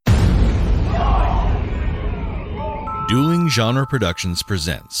Dueling Genre Productions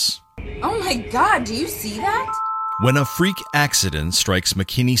presents... Oh my god, do you see that? When a freak accident strikes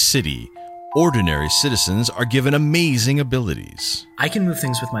McKinney City, ordinary citizens are given amazing abilities. I can move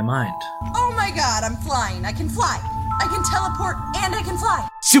things with my mind. Oh my god, I'm flying. I can fly. I can teleport and I can fly.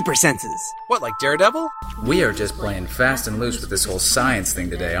 Super senses. What, like Daredevil? We are just playing fast and loose with this whole science thing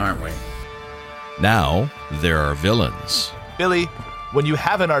today, aren't we? Now, there are villains. Billy, when you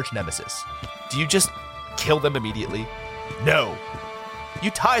have an arch nemesis, do you just kill them immediately? No. You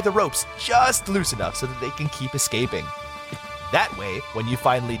tie the ropes just loose enough so that they can keep escaping. That way, when you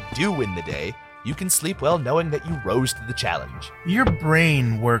finally do win the day, you can sleep well knowing that you rose to the challenge. Your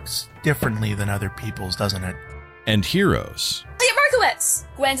brain works differently than other people's, doesn't it? And heroes. Elliot Markowitz,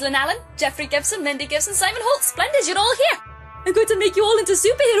 Gwendolyn Allen, Jeffrey Gibson, Mindy Gibson, Simon Holt. Splendid, you're all here. I'm going to make you all into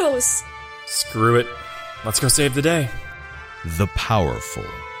superheroes. Screw it. Let's go save the day. The powerful.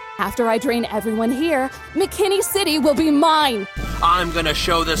 After I drain everyone here, McKinney City will be mine. I'm gonna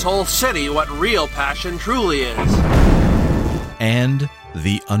show this whole city what real passion truly is. And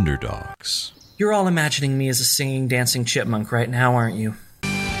the underdogs. You're all imagining me as a singing, dancing chipmunk right now, aren't you?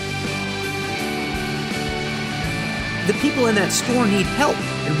 The people in that store need help,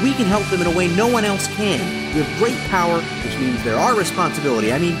 and we can help them in a way no one else can. We have great power, which means there are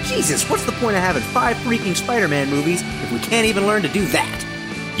responsibility. I mean, Jesus, what's the point of having 5 freaking Spider-Man movies if we can't even learn to do that?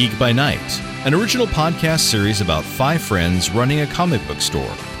 Geek by Night, an original podcast series about 5 friends running a comic book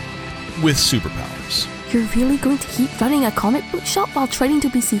store with superpowers. You're really going to keep running a comic book shop while trying to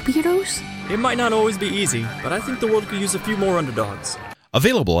be superheroes? It might not always be easy, but I think the world could use a few more underdogs.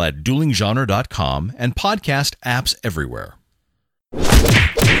 Available at duelinggenre.com and podcast apps everywhere.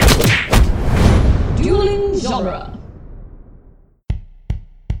 Dueling Genre.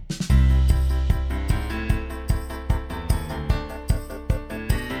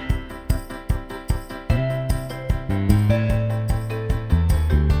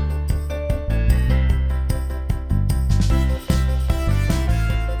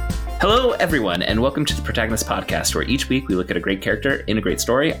 Hello, everyone, and welcome to the Protagonist podcast, where each week we look at a great character in a great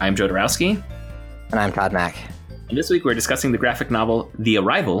story. I'm Joe Dorowski. And I'm Todd Mack. And this week we're discussing the graphic novel The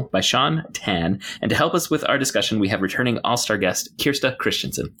Arrival by Shaun Tan. And to help us with our discussion, we have returning all-star guest Kirsta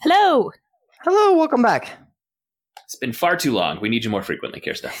Christensen. Hello. Hello, welcome back. It's been far too long. We need you more frequently,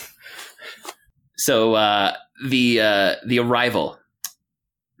 Kirsta. So, The Arrival.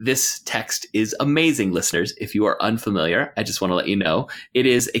 This text is amazing, listeners. If you are unfamiliar, I just want to let you know. It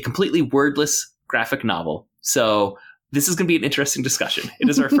is a completely wordless graphic novel. So this is going to be an interesting discussion. It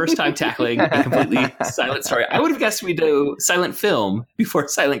is our first time tackling a completely silent story. I would have guessed we'd do silent film before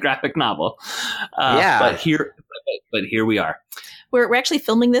silent graphic novel. But here we are. We're actually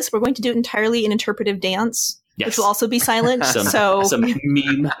filming this. We're going to do it entirely in interpretive dance, which will also be silent. Some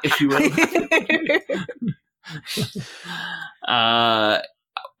meme, if you will.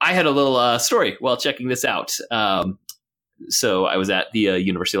 I had a little story while checking this out. So I was at the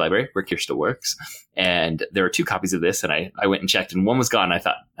University Library where Kirsta works, and there were 2 copies of this, and I went and checked, and one was gone. I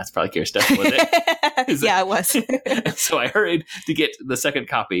thought, that's probably Kirsta, was it? Yeah, it was. So I hurried to get the second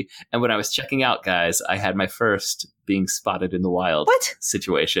copy, and when I was checking out, guys, I had my first being spotted in the wild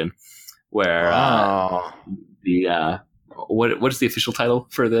situation, where what is the official title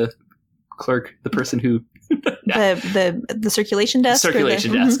for the clerk, the person who... the circulation desk?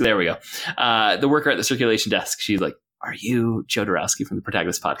 Circulation desk. Mm-hmm. There we go. The worker at the circulation desk, she's like, "Are you Joe Dorowski from the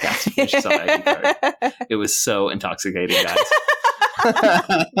Protagonist podcast?" And she saw my ID card. It was so intoxicating, guys.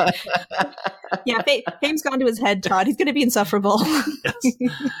 Yeah, fame's gone to his head, Todd. He's going to be insufferable. Yes.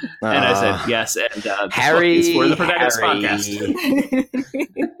 And I said, yes, and Harry is for the Protagonist podcast.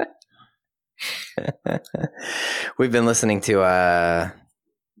 We've been listening to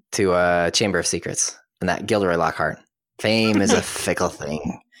Chamber of Secrets. And that Gilderoy Lockhart. Fame is a fickle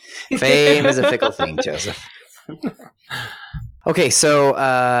thing. Fame is a fickle thing, Joseph. Okay, so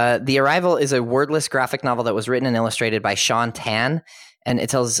The Arrival is a wordless graphic novel that was written and illustrated by Shaun Tan. And it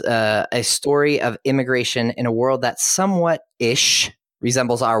tells a story of immigration in a world that somewhat-ish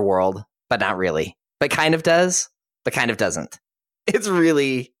resembles our world, but not really. But kind of does, but kind of doesn't. It's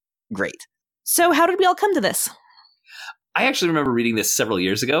really great. So how did we all come to this? I actually remember reading this several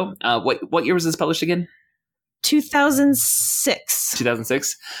years ago. What year was this published again? 2006.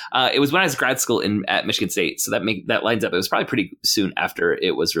 2006. It was when I was grad school at Michigan State, so that lines up. It was probably pretty soon after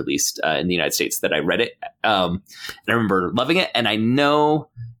it was released in the United States that I read it. And I remember loving it, and I know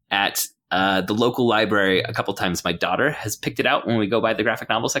at the local library a couple times my daughter has picked it out when we go by the graphic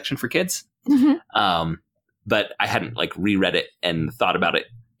novel section for kids. Mm-hmm. But I hadn't reread it and thought about it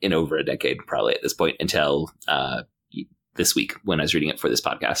in over a decade, probably at this point, until this week when I was reading it for this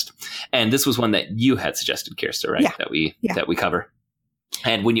podcast. And this was one that you had suggested, Kirsta, right? Yeah. That we cover.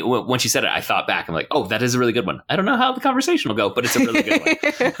 And once you said it, I thought back. I'm like, oh, that is a really good one. I don't know how the conversation will go, but it's a really good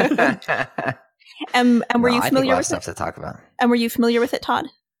one. And were you familiar with stuff to talk about? And were you familiar with it, Todd?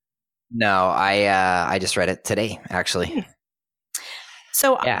 No, I just read it today, actually.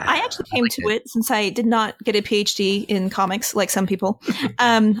 So yeah, I actually came to it since I did not get a PhD in comics like some people.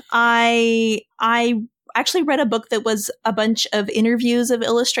 I actually read a book that was a bunch of interviews of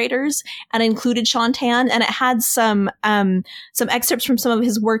illustrators and included Shaun Tan, and it had some excerpts from some of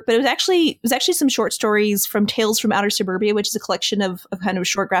his work, but it was actually some short stories from Tales from Outer Suburbia, which is a collection of kind of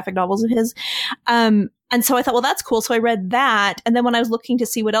short graphic novels of his. And so I thought, well, that's cool. So I read that. And then when I was looking to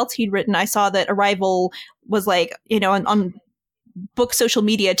see what else he'd written, I saw that Arrival was like, on book social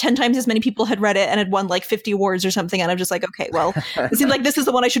media, 10 times as many people had read it and had won like 50 awards or something. And I'm just like, okay, well, it seems like this is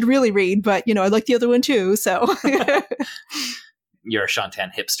the one I should really read, but I like the other one too. So you're a Shaun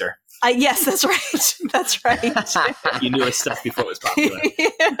Tan hipster. Yes, that's right. That's right. You knew his stuff before it was popular.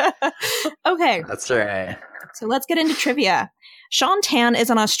 Yeah. Okay. That's right. So let's get into trivia. Shaun Tan is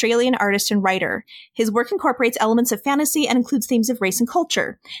an Australian artist and writer. His work incorporates elements of fantasy and includes themes of race and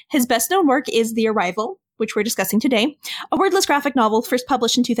culture. His best-known work is The Arrival, which we're discussing today, a wordless graphic novel first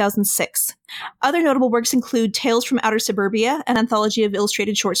published in 2006. Other notable works include Tales from Outer Suburbia, an anthology of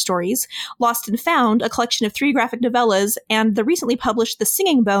illustrated short stories, Lost and Found, a collection of 3 graphic novellas, and the recently published The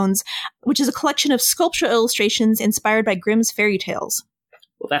Singing Bones, which is a collection of sculptural illustrations inspired by Grimm's fairy tales.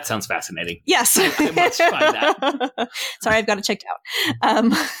 Well, that sounds fascinating. Yes. I must find that. Sorry, I've got it checked out.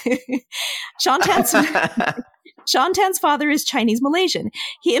 Shaun Tan's father is Chinese-Malaysian.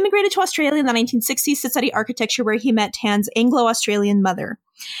 He immigrated to Australia in the 1960s to study architecture, where he met Tan's Anglo-Australian mother.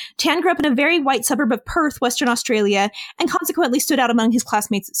 Tan grew up in a very white suburb of Perth, Western Australia, and consequently stood out among his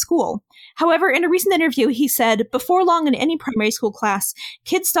classmates at school. However, in a recent interview, he said, "Before long in any primary school class,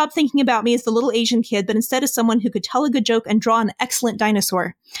 kids stopped thinking about me as the little Asian kid, but instead as someone who could tell a good joke and draw an excellent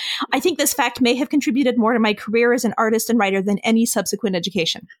dinosaur. I think this fact may have contributed more to my career as an artist and writer than any subsequent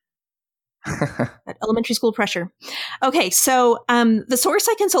education." That elementary school pressure. Okay, so the source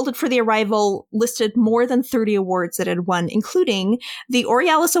I consulted for The Arrival listed more than 30 awards that it had won, including the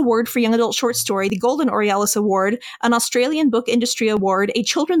Aurealis Award for Young Adult Short Story, the Golden Aurealis Award, an Australian Book Industry Award, a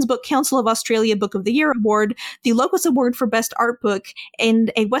Children's Book Council of Australia Book of the Year Award, the Locus Award for Best Art Book,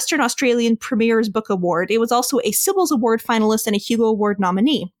 and a Western Australian Premier's Book Award. It was also a Sybil's Award finalist and a Hugo Award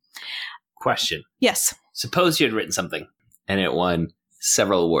nominee. Question. Yes. Suppose you had written something and it won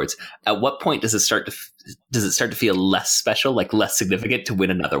several awards. At what point does it start to feel less special, like less significant to win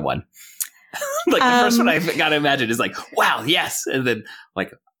another one? Like the first one I've got to imagine is like, wow, yes. And then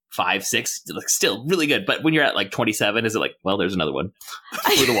like 5, 6, like still really good. But when you're at like 27, is it like, well, there's another one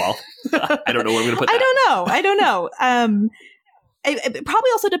through the wall? I don't know where I'm going to put that. I don't know. It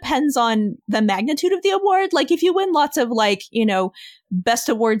probably also depends on the magnitude of the award. Like if you win lots of best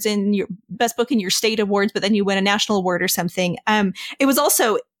awards in your best book in your state awards, but then you win a national award or something. It was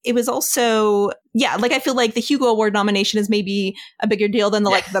also, yeah, like I feel like the Hugo Award nomination is maybe a bigger deal than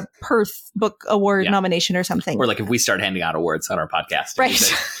the Perth Book Award nomination or something. Or like if we start handing out awards on our podcast. Right.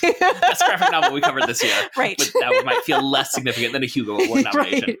 Best graphic novel we covered this year. Right. But that might feel less significant than a Hugo Award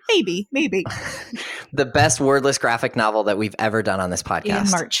nomination. Right. Maybe. The best wordless graphic novel that we've ever done on this podcast.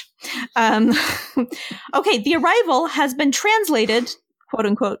 In March. Okay, The Arrival has been translated, quote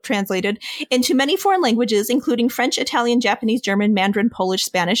unquote, translated into many foreign languages, including French, Italian, Japanese, German, Mandarin, Polish,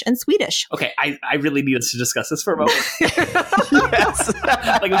 Spanish, and Swedish. Okay, I really need us to discuss this for a moment. Yes.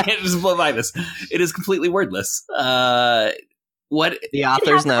 Like we can't just blow by this. It is completely wordless. What the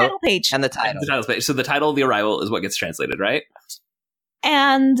author's note and the title. The title page. So the title of The Arrival is what gets translated, right?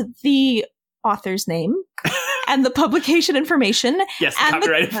 And the author's name. And the publication information. Yes, the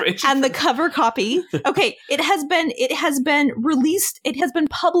copyright information. And the cover copy. Okay, it has been released, it has been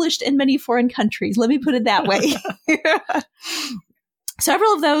published in many foreign countries. Let me put it that way.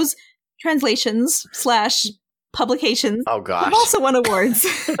 Several of those translations / publications have also won awards.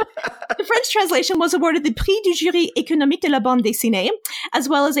 The French translation was awarded the Prix du Jury Économique de la Bande Dessinée, as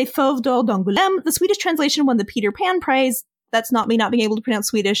well as a Fauve d'Or d'Angoulême. The Swedish translation won the Peter Pan Prize. That's not me not being able to pronounce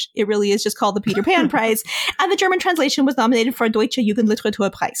Swedish. It really is just called the Peter Pan Prize. And the German translation was nominated for a Deutsche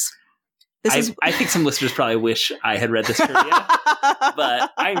Jugendliteraturpreis. I think some listeners probably wish I had read this trivia,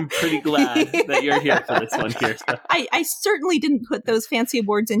 but I'm pretty glad that you're here for this one here. So. I certainly didn't put those fancy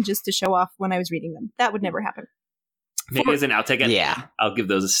awards in just to show off when I was reading them. That would never happen. Maybe as an outtake, I'll give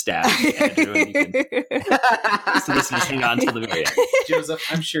those a stab. Andrew, and you can, so listeners hang on till the very end. Joseph,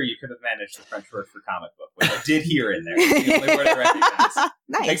 I'm sure you could have managed the French word for comic book, which I did hear in there. It's the only word I recognize.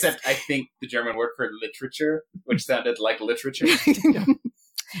 Nice. Except I think the German word for literature, which sounded like literature.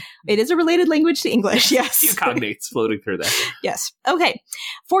 It is a related language to English, yes. A few cognates floating through there. Yes. Okay.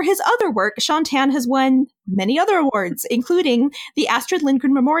 For his other work, Shaun Tan has won many other awards, including the Astrid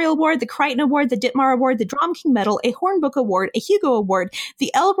Lindgren Memorial Award, the Crichton Award, the Ditmar Award, the Drum King Medal, a Hornbook Award, a Hugo Award,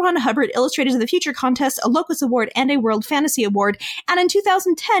 the L. Ron Hubbard Illustrators of the Future Contest, a Locus Award, and a World Fantasy Award. And in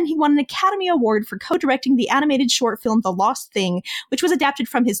 2010, he won an Academy Award for co-directing the animated short film The Lost Thing, which was adapted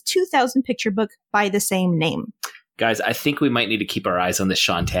from his 2000 picture book by the same name. Guys, I think we might need to keep our eyes on this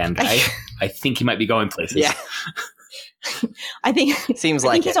Shaun Tan guy. I think he might be going places. Yeah. I think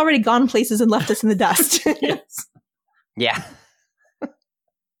he's already gone places and left us in the dust. Yes. Yeah.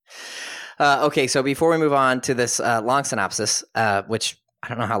 Okay, so before we move on to this long synopsis, which I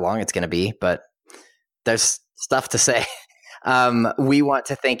don't know how long it's going to be, but there's stuff to say. We want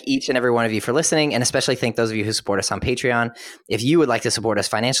to thank each and every one of you for listening, and especially thank those of you who support us on Patreon. If you would like to support us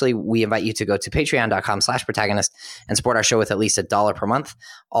financially, we invite you to go to patreon.com/protagonist and support our show with at least $1 per month.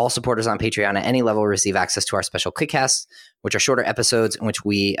 All supporters on Patreon at any level receive access to our special Quickcasts, which are shorter episodes in which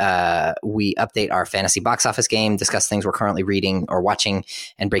we update our fantasy box office game, discuss things we're currently reading or watching,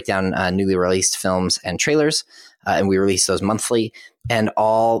 and break down newly released films and trailers. And we release those monthly. And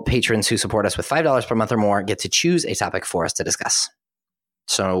all patrons who support us with $5 per month or more get to choose a topic for us to discuss.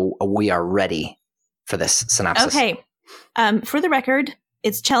 So we are ready for this synopsis. Okay. For the record,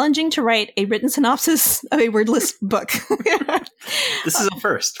 it's challenging to write a written synopsis of a wordless book. This is a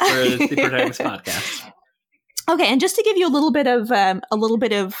first for the Protagonist podcast. Okay, and just to give you a little bit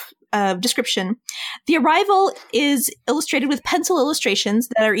of description, The Arrival is illustrated with pencil illustrations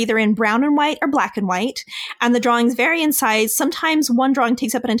that are either in brown and white or black and white, and the drawings vary in size. Sometimes one drawing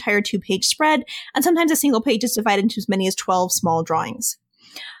takes up an entire 2-page spread, and sometimes a single page is divided into as many as 12 small drawings.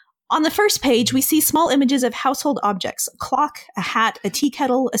 On the first page, we see small images of household objects: a clock, a hat, a tea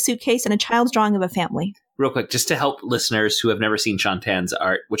kettle, a suitcase, and a child's drawing of a family. Real quick, just to help listeners who have never seen Shaun Tan's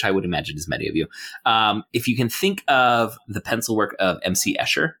art, which I would imagine is many of you, if you can think of the pencil work of M.C.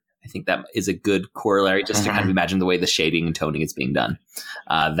 Escher, I think that is a good corollary just to kind of imagine the way the shading and toning is being done.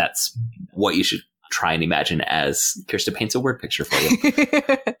 That's what you should try and imagine as Kirsta paints a word picture for you.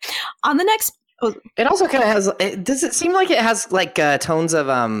 On the next... It also kind of has... Does it seem like it has like tones of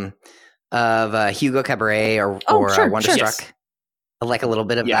Hugo Cabaret or Wonderstruck? Yes. Like a little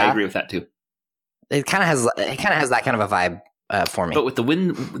bit of that? Yeah, I agree with that too. It kind of has that kind of a vibe for me. But with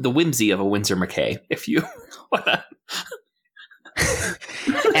the whimsy of a Winsor McKay, if you want to...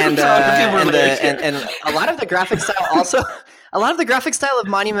 and a lot of the graphic style also, a lot of the graphic style of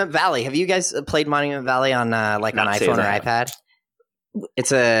Monument Valley. Have you guys played Monument Valley on on iPhone or iPad?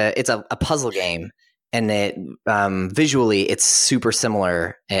 It's a puzzle game, and it visually it's super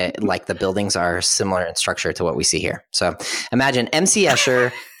similar. Like the buildings are similar in structure to what we see here. So imagine MC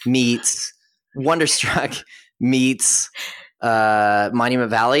Escher meets Wonderstruck meets Monument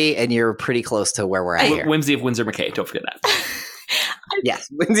Valley, and you're pretty close to where we're at here. Whimsy of Winsor McKay. Don't forget that. Yes,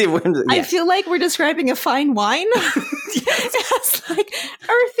 Whimsy of Winsor. I feel like we're describing a fine wine. It has like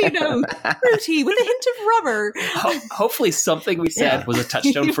earthy note, fruity with a hint of rubber. Hopefully something we said was a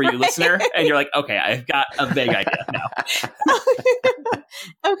touchstone for you, listener, and you're like, okay, I've got a vague idea now.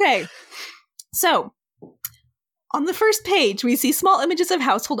 Okay, so on the first page, we see small images of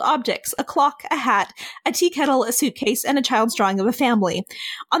household objects: a clock, a hat, a tea kettle, a suitcase, and a child's drawing of a family.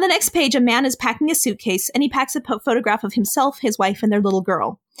 On the next page, a man is packing a suitcase, and he packs a photograph of himself, his wife, and their little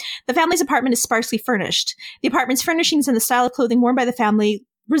girl. The family's apartment is sparsely furnished. The apartment's furnishings and the style of clothing worn by the family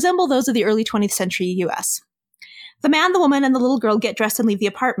resemble those of the early 20th century U.S. The man, the woman, and the little girl get dressed and leave the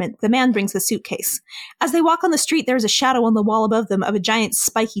apartment. The man brings the suitcase. As they walk on the street, there is a shadow on the wall above them of a giant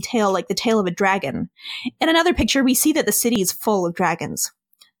spiky tail like the tail of a dragon. In another picture, we see that the city is full of dragons.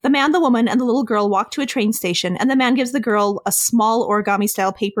 The man, the woman, and the little girl walk to a train station, and the man gives the girl a small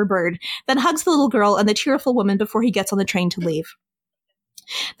origami-style paper bird, then hugs the little girl and the tearful woman before he gets on the train to leave.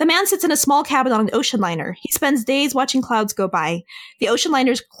 The man sits in a small cabin on an ocean liner. He spends days watching clouds go by. The ocean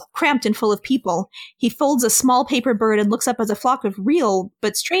liner is cramped and full of people. He folds a small paper bird and looks up as a flock of real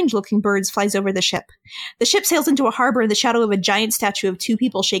but strange-looking birds flies over the ship. The ship sails into a harbor in the shadow of a giant statue of 2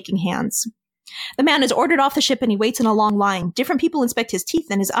 people shaking hands. The man is ordered off the ship and he waits in a long line. Different people inspect his teeth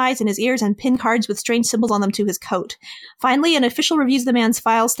and his eyes and his ears and pin cards with strange symbols on them to his coat. Finally, an official reviews the man's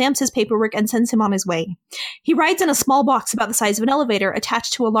file, stamps his paperwork, and sends him on his way. He rides in a small box about the size of an elevator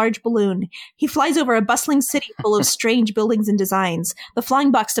attached to a large balloon. He flies over a bustling city full of strange buildings and designs. The flying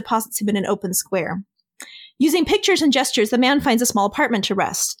box deposits him in an open square. Using pictures and gestures, the man finds a small apartment to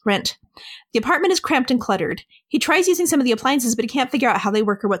rent. The apartment is cramped and cluttered. He tries using some of the appliances, but he can't figure out how they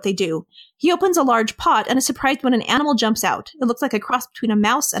work or what they do. He opens a large pot and is surprised when an animal jumps out. It looks like a cross between a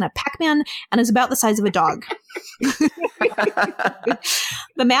mouse and a Pac-Man and is about the size of a dog. The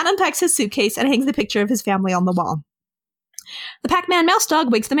man unpacks his suitcase and hangs the picture of his family on the wall. The Pac-Man mouse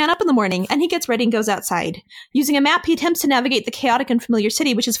dog wakes the man up in the morning, and he gets ready and goes outside. Using a map, he attempts to navigate the chaotic and familiar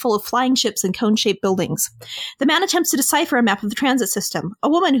city, which is full of flying ships and cone-shaped buildings. The man attempts to decipher a map of the transit system. A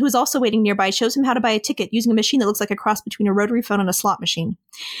woman who is also waiting nearby shows him how to buy a ticket using a machine that looks like a cross between a rotary phone and a slot machine.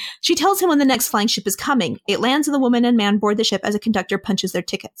 She tells him when the next flying ship is coming. It lands, and the woman and man board the ship as a conductor punches their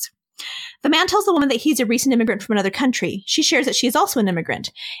tickets. The man tells the woman that he's a recent immigrant from another country. She shares that she is also an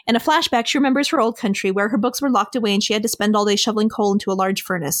immigrant. In a flashback, she remembers her old country, where her books were locked away and she had to spend all day shoveling coal into a large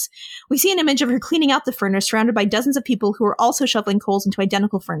furnace. We see an image of her cleaning out the furnace, surrounded by dozens of people who are also shoveling coals into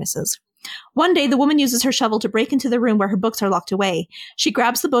identical furnaces. One day, the woman uses her shovel to break into the room where her books are locked away. She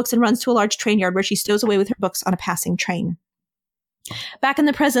grabs the books and runs to a large train yard where she stows away with her books on a passing train. Back in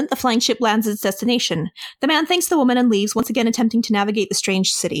the present, the flying ship lands at its destination. The man thanks the woman and leaves, once again attempting to navigate the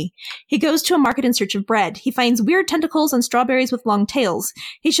strange city. He goes to a market in search of bread. He finds weird tentacles and strawberries with long tails.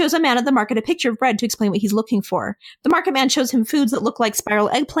 He shows a man at the market a picture of bread to explain what he's looking for. The market man shows him foods that look like spiral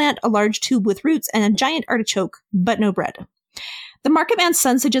eggplant, a large tube with roots, and a giant artichoke, but no bread. The market man's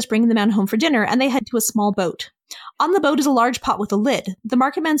son suggests bringing the man home for dinner, and they head to a small boat. On the boat is a large pot with a lid. The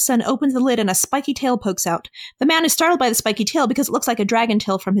market man's son opens the lid and a spiky tail pokes out. The man is startled by the spiky tail because it looks like a dragon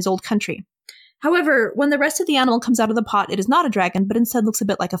tail from his old country. However, when the rest of the animal comes out of the pot, it is not a dragon, but instead looks a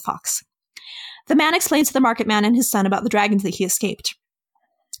bit like a fox. The man explains to the market man and his son about the dragons that he escaped.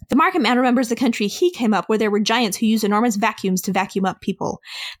 The market man remembers the country he came up, where there were giants who used enormous vacuums to vacuum up people.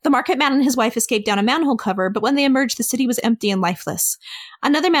 The market man and his wife escaped down a manhole cover, but when they emerged, the city was empty and lifeless.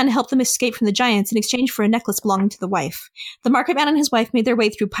 Another man helped them escape from the giants in exchange for a necklace belonging to the wife. The market man and his wife made their way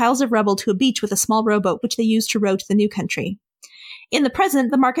through piles of rubble to a beach with a small rowboat, which they used to row to the new country. In the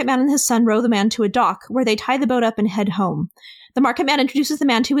present, the market man and his son row the man to a dock, where they tie the boat up and head home. The market man introduces the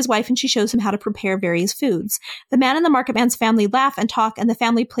man to his wife, and she shows him how to prepare various foods. The man and the market man's family laugh and talk, and the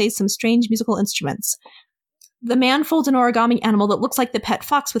family plays some strange musical instruments. The man folds an origami animal that looks like the pet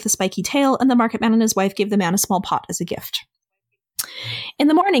fox with a spiky tail, and the market man and his wife give the man a small pot as a gift. In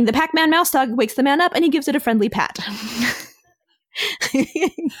the morning, the Pac-Man mouse dog wakes the man up, and he gives it a friendly pat.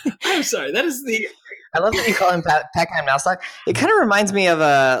 I'm sorry, that is the... I love that you call him Pac-Man mouse dog. It kind of reminds me of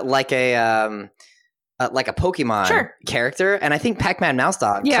a Pokemon character, and I think Pac-Man mouse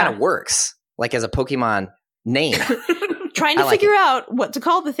dog kind of works like as a Pokemon name. Trying to figure out what to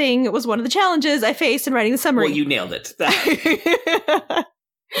call the thing was one of the challenges I faced in writing the summary. Well, you nailed it.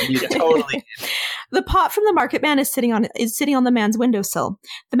 You totally did. The pot from the market man is sitting on the man's windowsill.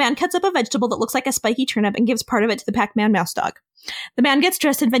 The man cuts up a vegetable that looks like a spiky turnip and gives part of it to the Pac-Man mouse dog. The man gets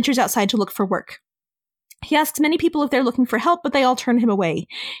dressed and ventures outside to look for work. He asks many people if they're looking for help, but they all turn him away.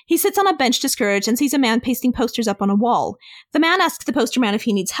 He sits on a bench discouraged and sees a man pasting posters up on a wall. The man asks the poster man if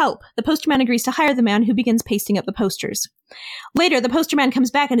he needs help. The poster man agrees to hire the man, who begins pasting up the posters. Later, the poster man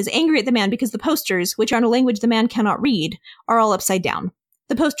comes back and is angry at the man because the posters, which are in a language the man cannot read, are all upside down.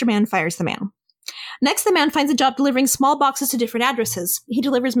 The poster man fires the man. Next, the man finds a job delivering small boxes to different addresses. He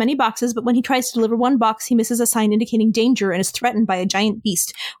delivers many boxes, but when he tries to deliver one box, he misses a sign indicating danger and is threatened by a giant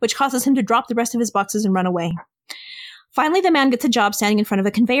beast, which causes him to drop the rest of his boxes and run away. Finally, the man gets a job standing in front of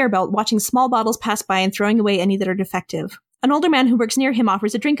a conveyor belt, watching small bottles pass by and throwing away any that are defective. An older man who works near him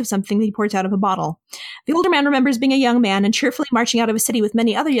offers a drink of something that he pours out of a bottle. The older man remembers being a young man and cheerfully marching out of a city with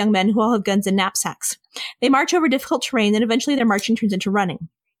many other young men who all have guns and knapsacks. They march over difficult terrain, and eventually their marching turns into running.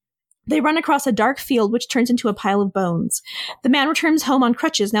 They run across a dark field, which turns into a pile of bones. The man returns home on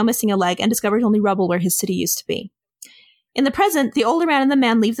crutches, now missing a leg, and discovers only rubble where his city used to be. In the present, the older man and the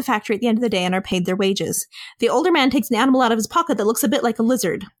man leave the factory at the end of the day and are paid their wages. The older man takes an animal out of his pocket that looks a bit like a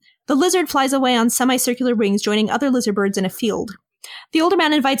lizard. The lizard flies away on semicircular wings, joining other lizard birds in a field. The older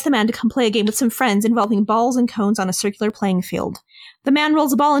man invites the man to come play a game with some friends involving balls and cones on a circular playing field. The man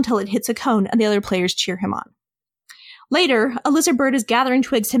rolls a ball until it hits a cone, and the other players cheer him on. Later, a lizard bird is gathering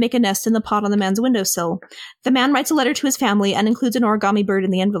twigs to make a nest in the pot on the man's windowsill. The man writes a letter to his family and includes an origami bird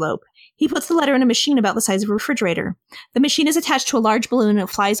in the envelope. He puts the letter in a machine about the size of a refrigerator. The machine is attached to a large balloon and it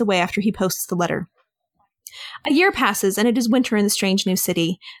flies away after he posts the letter. A year passes, and it is winter in the strange new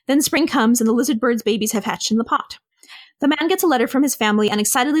city. Then spring comes, and the lizard bird's babies have hatched in the pot. The man gets a letter from his family and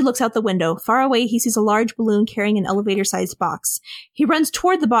excitedly looks out the window. Far away, he sees a large balloon carrying an elevator-sized box. He runs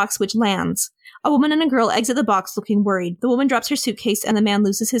toward the box, which lands. A woman and a girl exit the box looking worried. The woman drops her suitcase, and the man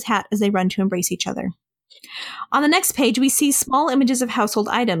loses his hat as they run to embrace each other. On the next page, we see small images of household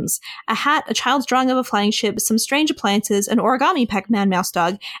items: a hat, a child's drawing of a flying ship, some strange appliances, an origami Pac-Man mouse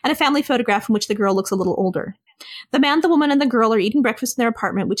dog, and a family photograph in which the girl looks a little older. The man, the woman, and the girl are eating breakfast in their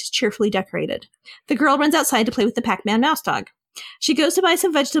apartment, which is cheerfully decorated. The girl runs outside to play with the Pac-Man mouse dog. She goes to buy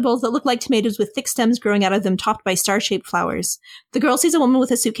some vegetables that look like tomatoes with thick stems growing out of them topped by star-shaped flowers. The girl sees a woman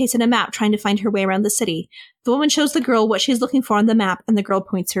with a suitcase and a map trying to find her way around the city. The woman shows the girl what she's looking for on the map, and the girl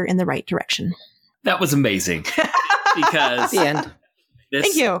points her in the right direction. That was amazing. Because the end. This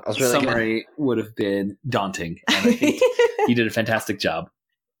Thank you. Really summary would have been daunting. And I think you did a fantastic job.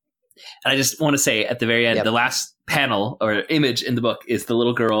 And I just want to say at the very end, the last panel or image in the book is the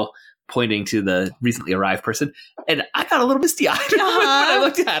little girl pointing to the recently arrived person. And I got a little misty-eyed when I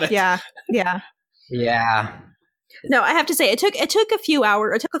looked at it. Yeah. No, I have to say it took a few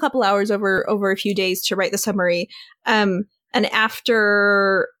hours. It took a couple hours over a few days to write the summary. And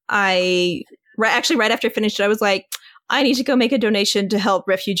after right after I finished it, I was like, I need to go make a donation to help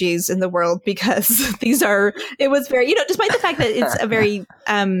refugees in the world, because it was very, despite the fact that it's a very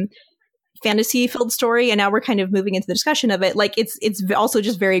fantasy filled story, and now we're kind of moving into the discussion of it, like it's also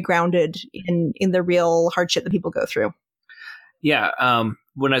just very grounded in the real hardship that people go through. Yeah.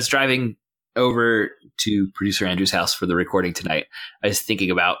 When I was driving over to producer Andrew's house for the recording tonight, I was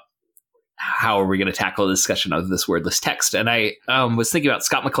thinking about how are we going to tackle the discussion of this wordless text. And I was thinking about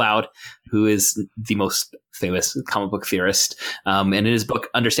Scott McCloud, who is the most famous comic book theorist. And in his book,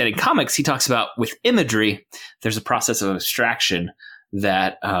 Understanding Comics, he talks about with imagery, there's a process of abstraction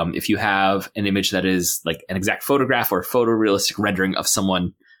that if you have an image that is like an exact photograph or photorealistic rendering of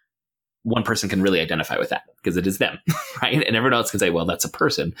someone, one person can really identify with that because it is them, right? And everyone else can say, well, that's a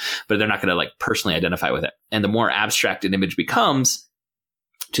person, but they're not going to like personally identify with it. And the more abstract an image becomes,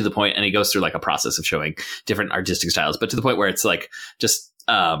 to the point, and he goes through like a process of showing different artistic styles, but to the point where it's like just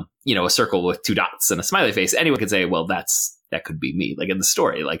a circle with two dots and a smiley face. Anyone can say, well, that could be me, like in the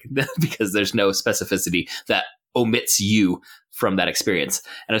story, like because there's no specificity that omits you from that experience.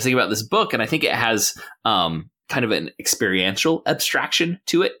 And I was thinking about this book, and I think it has kind of an experiential abstraction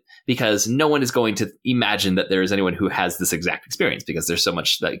to it, because no one is going to imagine that there is anyone who has this exact experience, because there's so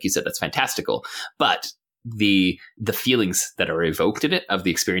much, like you said, that's fantastical. But the feelings that are evoked in it, of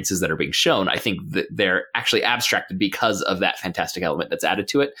the experiences that are being shown, I think that they're actually abstracted because of that fantastic element that's added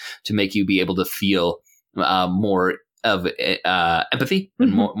to it, to make you be able to feel more of empathy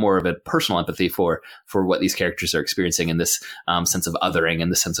and more of a personal empathy for what these characters are experiencing, in this sense of othering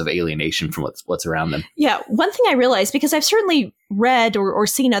and the sense of alienation from what's around them. Yeah, one thing I realized, because I've certainly read or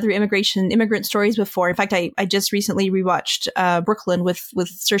seen other immigrant stories before. In fact, I just recently rewatched Brooklyn with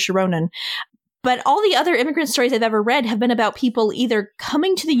Saoirse Ronan. But all the other immigrant stories I've ever read have been about people either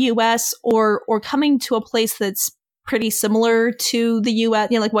coming to the U.S. or coming to a place that's pretty similar to the U.S.,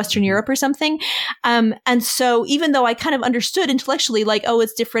 like Western Europe or something. And so even though I kind of understood intellectually, like, oh,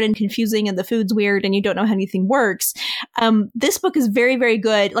 it's different and confusing and the food's weird and you don't know how anything works, this book is very, very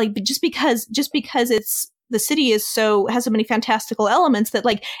good. Like, just because the city has so many fantastical elements that,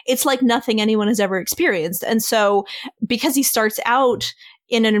 like, it's like nothing anyone has ever experienced. And so because he starts out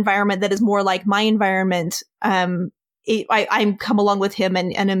in an environment that is more like my environment, I come along with him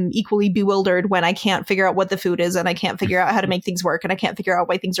and am equally bewildered when I can't figure out what the food is, and I can't figure out how to make things work, and I can't figure out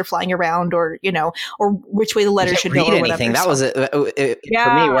why things are flying around, or which way the letter should go. Or anything. Whatever. That was it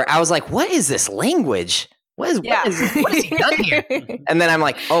for me, where I was like, "What is this language? What is he done here?" And then I'm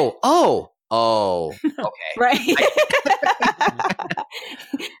like, "Oh, okay, right."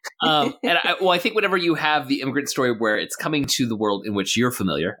 I think whenever you have the immigrant story where it's coming to the world in which you're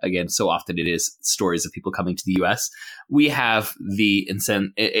familiar, again, so often it is stories of people coming to the U.S., we have the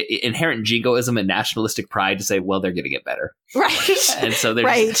inherent jingoism and nationalistic pride to say, well, they're going to get better. Right. And so they're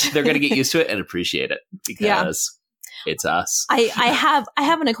going to get used to it and appreciate it, because it's us. I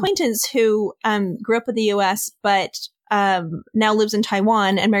have an acquaintance who grew up in the U.S., but now lives in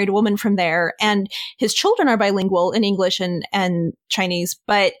Taiwan and married a woman from there. And his children are bilingual in English and Chinese,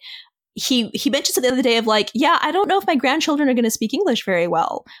 but he mentions it the other day of like, yeah, I don't know if my grandchildren are going to speak English very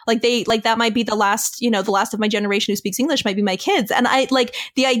well. Like that might be the last of my generation who speaks English might be my kids. And I like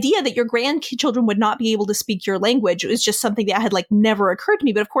the idea that your grandchildren would not be able to speak your language is just something that had like never occurred to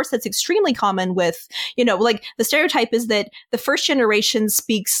me. But of course, that's extremely common with, like the stereotype is that the first generation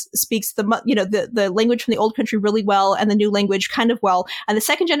speaks the language from the old country really well and the new language kind of well. And the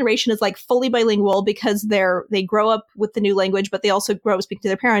second generation is like fully bilingual because they grow up with the new language, but they also grow up speaking to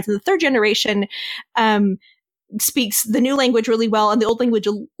their parents. And the third generation speaks the new language really well and the old language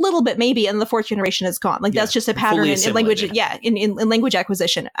a little bit maybe, and the fourth generation is gone. Like that's just a pattern in language, in language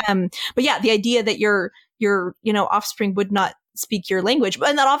acquisition. But yeah, the idea that your offspring would not speak your language,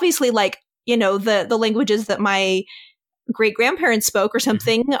 and that obviously like the languages that my great grandparents spoke or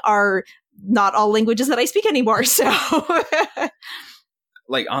something are not all languages that I speak anymore. So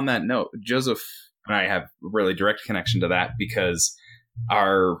like on that note, Joseph and I have a really direct connection to that because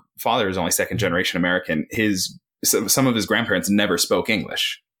our father is only second generation American. Some of his grandparents never spoke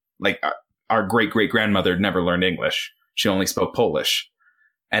English. Like our great great grandmother never learned English. She only spoke Polish.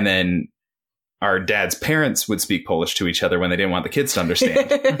 And then our dad's parents would speak Polish to each other when they didn't want the kids to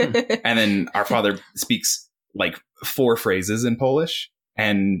understand. And then our father speaks like 4 phrases in Polish,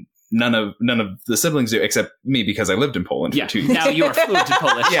 and none of the siblings do, except me because I lived in Poland for 2 years. Now you are fluent in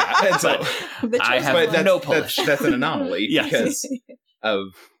Polish. Yeah, and so I have no Polish. That's an anomaly Yes. because of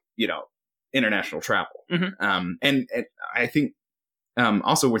international travel. And I think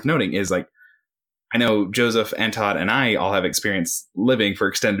also worth noting is like, I know Joseph and Todd and I all have experience living for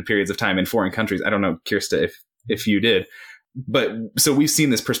extended periods of time in foreign countries. I don't know, Kirsta, if you did, but so we've seen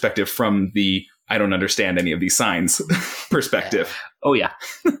this perspective from the I don't understand any of these signs perspective. Oh yeah.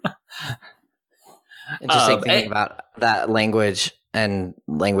 Interesting thinking about that language and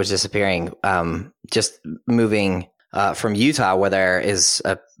language disappearing. Just moving from Utah, where there is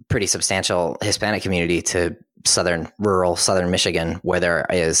a pretty substantial Hispanic community, to rural southern Michigan, where there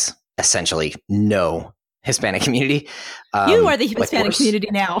is essentially no Hispanic community. You are the Hispanic community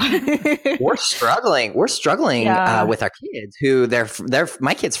now. We're struggling. We're struggling with our kids, who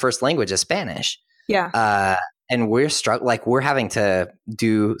my kids' first language is Spanish. Yeah. And we're we're having to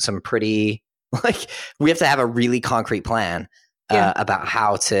do some pretty, we have to have a really concrete plan about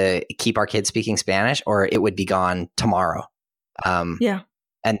how to keep our kids speaking Spanish, or it would be gone tomorrow. And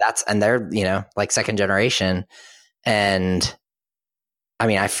they're, second generation. And I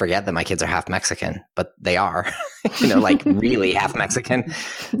mean, I forget that my kids are half Mexican, but they are, really half Mexican.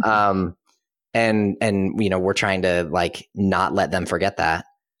 And we're trying to not let them forget that.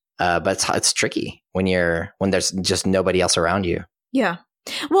 But it's tricky when there's just nobody else around you. Yeah.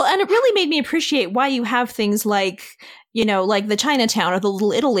 Well, and it really made me appreciate why you have things like the Chinatown or the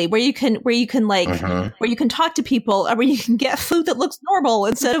Little Italy, where you can where you can talk to people, or where you can get food that looks normal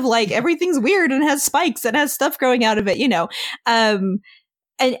instead of everything's weird and has spikes and has stuff growing out of it, And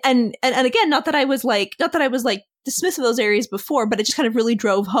again, not that I was dismissive of those areas before, but it just kind of really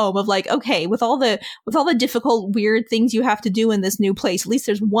drove home of okay, with all the difficult, weird things you have to do in this new place, at least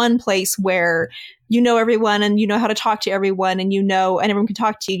there's one place where everyone, and how to talk to everyone, and and everyone can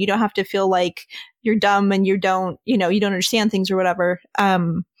talk to you. You don't have to feel like you're dumb and you don't understand things or whatever.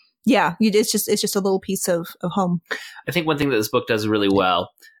 It's just a little piece of home. I think one thing that this book does really well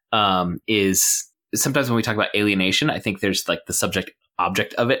is sometimes when we talk about alienation, I think there's the subject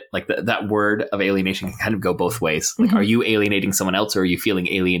object of it, that word of alienation can kind of go both ways. Are you alienating someone else, or are you feeling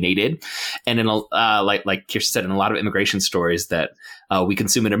alienated? And in like Kirsten said, in a lot of immigration stories that we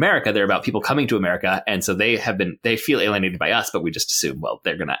consume in America, they're about people coming to America, and so they feel alienated by us, but we just assume, well,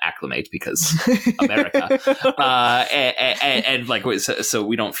 they're going to acclimate because America, so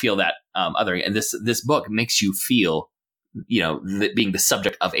we don't feel that othering. And this book makes you feel, being the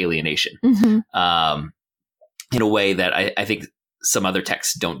subject of alienation, in a way that I think some other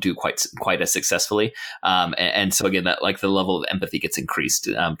texts don't do quite as successfully. And so again, that the level of empathy gets increased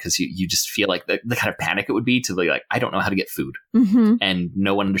because you just feel like the kind of panic it would be to I don't know how to get food, and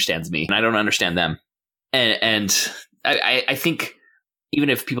no one understands me, and I don't understand them. And I think even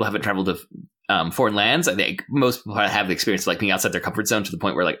if people haven't traveled to foreign lands, I think most people have the experience of being outside their comfort zone to the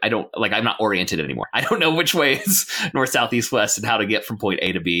point where I'm not oriented anymore. I don't know which way is north, south, east, west, and how to get from point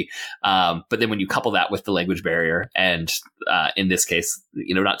A to B. But then when you couple that with the language barrier, and in this case,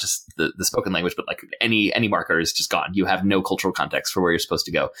 not just the spoken language, but any marker is just gone. You have no cultural context for where you're supposed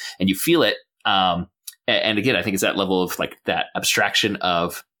to go, and you feel it. And again, I think it's that level of that abstraction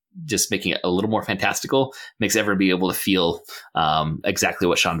of just making it a little more fantastical, makes everyone be able to feel exactly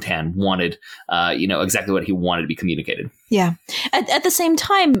what Shaun Tan wanted, exactly what he wanted to be communicated. Yeah. At the same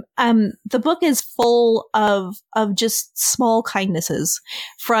time, the book is full of just small kindnesses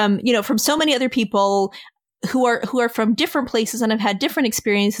from so many other people who are from different places and have had different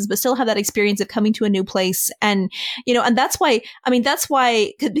experiences, but still have that experience of coming to a new place. And, and that's why,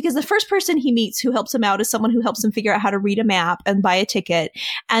 because the first person he meets who helps him out is someone who helps him figure out how to read a map and buy a ticket.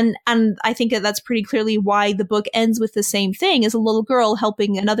 And I think that's pretty clearly why the book ends with the same thing, as a little girl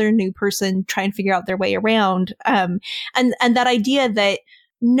helping another new person try and figure out their way around. And that idea that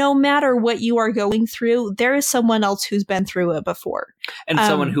no matter what you are going through, there is someone else who's been through it before. And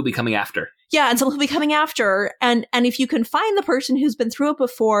someone who'll be coming after. Yeah, and so he'll be coming after, and if you can find the person who's been through it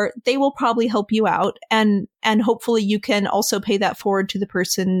before, they will probably help you out, and hopefully you can also pay that forward to the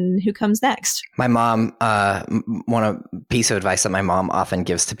person who comes next. My mom, one piece of advice that my mom often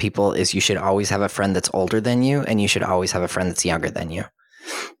gives to people is you should always have a friend that's older than you, and you should always have a friend that's younger than you.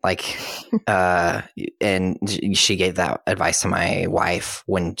 Like, and she gave that advice to my wife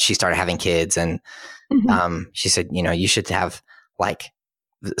when she started having kids, and she said, you should have like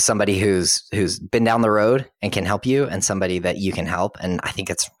somebody who's been down the road and can help you, and somebody that you can help. And I think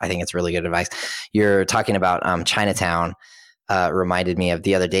it's really good advice. You're talking about Chinatown. Reminded me of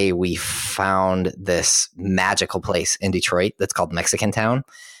the other day, we found this magical place in Detroit that's called Mexican Town.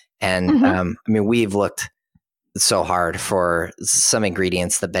 And we've looked so hard for some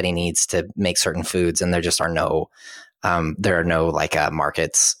ingredients that Betty needs to make certain foods, and there just are no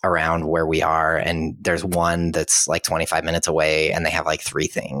markets around where we are, and there's one that's like 25 minutes away, and they have like 3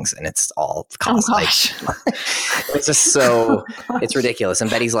 things, and it's all cost it's just so it's ridiculous.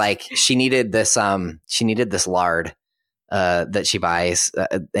 And Betty's like, she needed this lard that she buys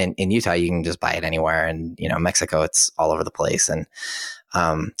in Utah. You can just buy it anywhere, and Mexico, it's all over the place. And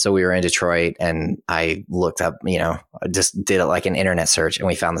so we were in Detroit, and I looked up, just did like an internet search, and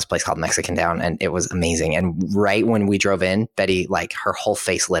we found this place called Mexican Town, and it was amazing. And right when we drove in, Betty, like, her whole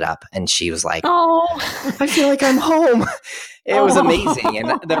face lit up, and she was like, "Oh, I feel like I'm home." It was amazing.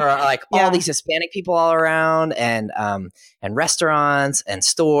 And there are like all these Hispanic people all around, and restaurants and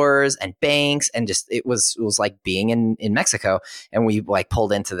stores and banks, and just it was like being in Mexico. And we like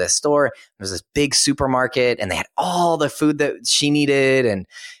pulled into this store. There was this big supermarket, and they had all the food that she needed, and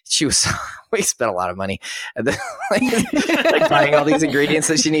we spent a lot of money like buying all these ingredients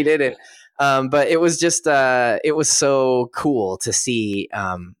that she needed. And but it was just it was so cool to see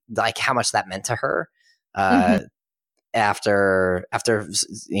like how much that meant to her. After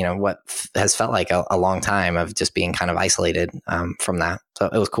what has felt like a long time of just being kind of isolated from that. So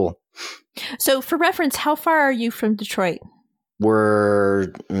it was cool. So for reference, how far are you from Detroit?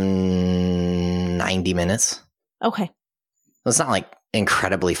 We're 90 minutes. Okay. It's not like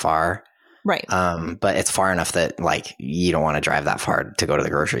incredibly far. Right. But it's far enough that like you don't want to drive that far to go to the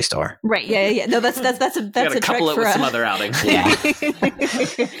grocery store. Right. Yeah. No, that's a couple it with some other outings. Yeah.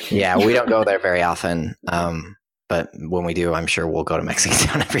 Yeah. We don't go there very often. But when we do, I'm sure we'll go to Mexican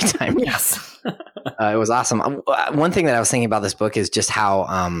Town every time. Yes. It was awesome. One thing that I was thinking about this book is just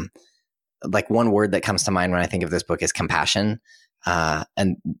how, like, one word that comes to mind when I think of this book is compassion.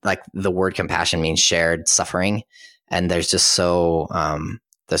 And like the word compassion means shared suffering. And there's just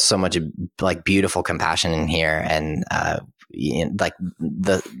there's so much like beautiful compassion in here. And like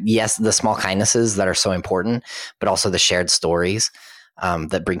the small kindnesses that are so important, but also the shared stories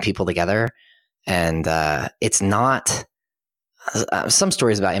that bring people together. And it's not some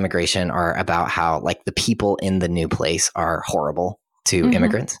stories about immigration are about how like the people in the new place are horrible to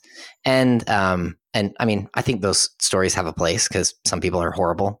immigrants. And I mean, I think those stories have a place because some people are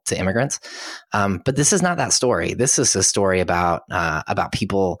horrible to immigrants. But this is not that story. This is a story about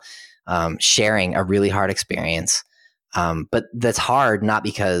people sharing a really hard experience. But that's hard not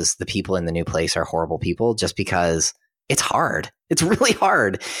because the people in the new place are horrible people, just because it's hard. It's really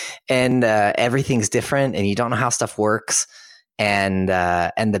hard, and everything's different, and you don't know how stuff works, and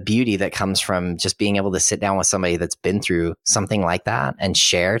the beauty that comes from just being able to sit down with somebody that's been through something like that and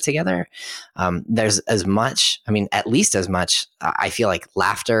share together. There's as much, at least as much, I feel like,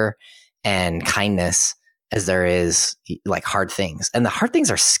 laughter and kindness as there is like hard things, and the hard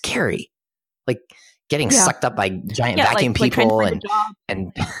things are scary, like getting sucked up by giant vacuum people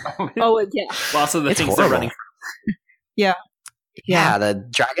and oh yeah, well, also the things they're running from. Yeah, the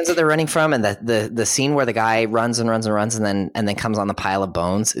dragons that they're running from, and the scene where the guy runs and runs and runs, and then comes on the pile of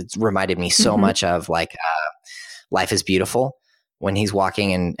bones. It reminded me so much of like Life is Beautiful when he's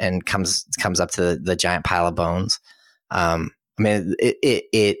walking and comes up to the giant pile of bones.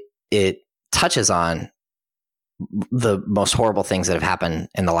 It touches on the most horrible things that have happened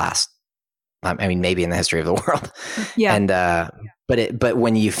in the last, maybe in the history of the world. Yeah, and but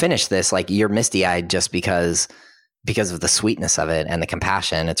when you finish this, like, you're misty eyed just because of the sweetness of it and the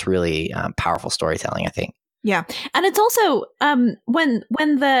compassion. It's really powerful storytelling, I think. Yeah. And it's also when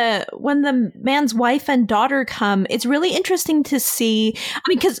the man's wife and daughter come, it's really interesting to see,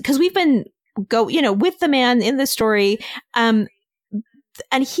 because we've been with the man in the story, and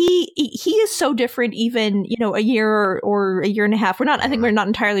he is so different, even, a year or a year and a half. I think we're not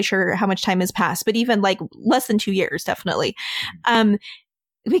entirely sure how much time has passed, but even like less than 2 years, definitely.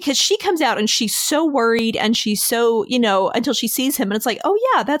 because she comes out and she's so worried and she's so, until she sees him and it's like, oh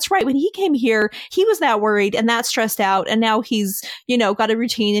yeah, that's right. When he came here, he was that worried and that stressed out. And now he's, got a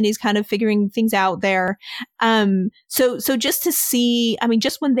routine and he's kind of figuring things out there. So just to see,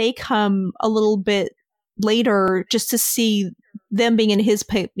 just when they come a little bit later, just to see them being in his,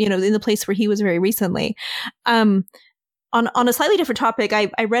 in the place where he was very recently. On a slightly different topic,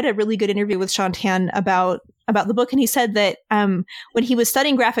 I read a really good interview with Shaun Tan about the book, and he said that when he was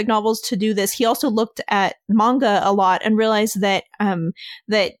studying graphic novels to do this, he also looked at manga a lot and realized that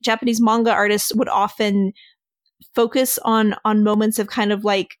that Japanese manga artists would often focus on moments of kind of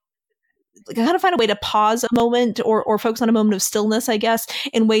find a way to pause a moment or focus on a moment of stillness, I guess,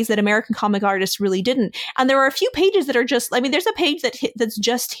 in ways that American comic artists really didn't. And there are a few pages that are just, there's a page that's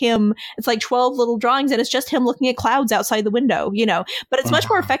just him. It's like 12 little drawings and it's just him looking at clouds outside the window, but it's much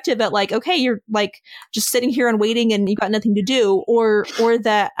more effective at okay, you're just sitting here and waiting and you've got nothing to do. Or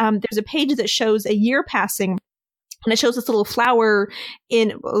that there's a page that shows a year passing. And it shows this little flower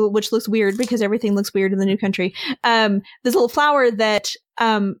which looks weird because everything looks weird in the new country. This little flower that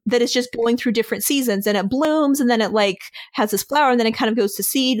is just going through different seasons, and it blooms, and then it has this flower, and then it kind of goes to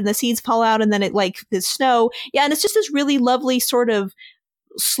seed, and the seeds fall out, and then it there's snow. Yeah, and it's just this really lovely sort of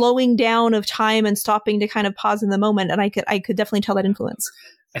slowing down of time and stopping to kind of pause in the moment. And I could definitely tell that influence.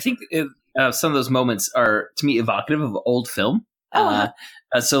 I think some of those moments are, to me, evocative of old film.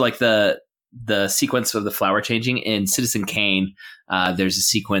 So the sequence of the flower changing in Citizen Kane, there's a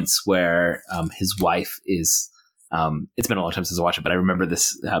sequence where his wife is it's been a long time since I watched it, but I remember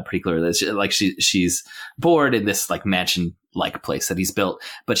this pretty clearly. She's bored in this mansion place that he's built,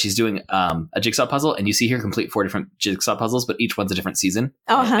 but she's doing a jigsaw puzzle, and you see her complete 4 different jigsaw puzzles, but each one's a different season.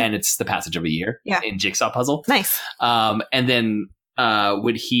 And it's the passage of a year in jigsaw puzzle. Nice. And then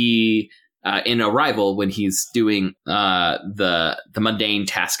when he in Arrival, when he's doing the mundane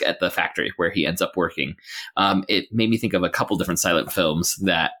task at the factory where he ends up working, it made me think of a couple different silent films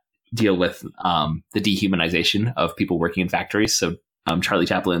that deal with the dehumanization of people working in factories. So Charlie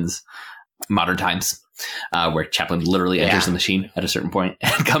Chaplin's Modern Times, where Chaplin literally enters the machine at a certain point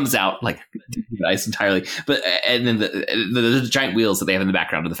and comes out dehumanized entirely. But and then the giant wheels that they have in the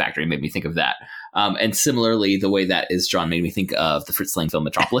background of the factory made me think of that. And similarly, the way that is drawn made me think of the Fritz Lang film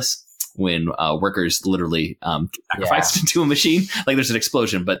Metropolis, when workers literally sacrificed into a machine. There's an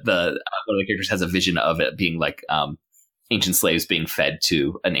explosion, but one of the characters has a vision of it being ancient slaves being fed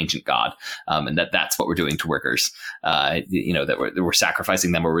to an ancient god, and that's what we're doing to workers. That we're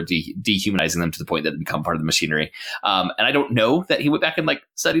sacrificing them, or we're dehumanizing them to the point that they become part of the machinery. And I don't know that he went back and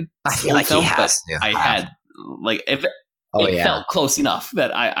studied. I feel like film, he has. I had it felt close enough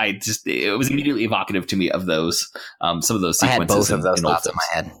that I just, it was immediately evocative to me of those some of those sequences. I had both of those in thoughts in my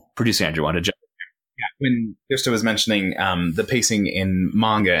head. Producer Andrew wanted to. When Kirsta was mentioning the pacing in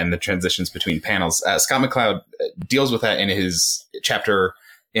manga and the transitions between panels, Scott McCloud deals with that in his chapter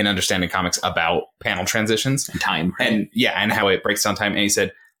in Understanding Comics about panel transitions and time, right? and how it breaks down time. And he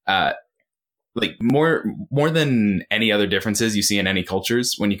said, more than any other differences you see in any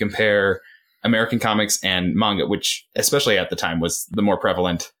cultures, when you compare American comics and manga, which especially at the time was the more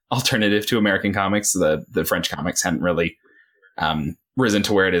prevalent alternative to American comics, the French comics hadn't really risen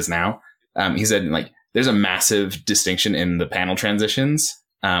to where it is now. He said there's a massive distinction in the panel transitions,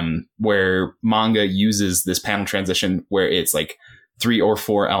 where manga uses this panel transition where it's 3 or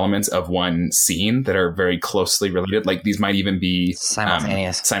 4 elements of one scene that are very closely related. These might even be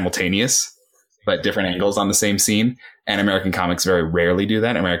simultaneous, but different angles on the same scene. And American comics very rarely do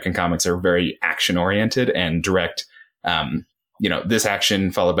that. American comics are very action oriented and direct. This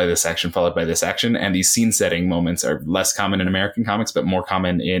action followed by this action followed by this action. And these scene setting moments are less common in American comics, but more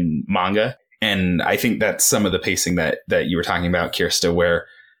common in manga. And I think that's some of the pacing that you were talking about, Kirsta, where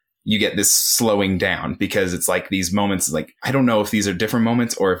you get this slowing down, because it's these moments, I don't know if these are different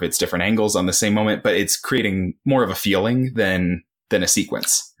moments or if it's different angles on the same moment, but it's creating more of a feeling than a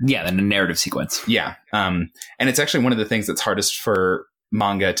sequence. Yeah, than a narrative sequence. Yeah. And it's actually one of the things that's hardest for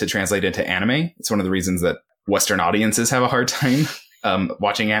manga to translate into anime. It's one of the reasons that Western audiences have a hard time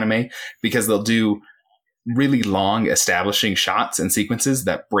watching anime, because they'll do really long establishing shots and sequences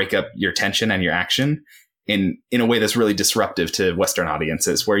that break up your tension and your action in a way that's really disruptive to Western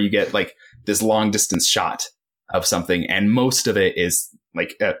audiences, where you get this long distance shot of something and most of it is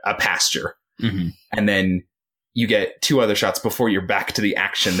a pasture. Mm-hmm. And then you get 2 other shots before you're back to the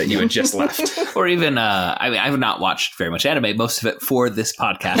action that you had just left. Or even, I have not watched very much anime, most of it for this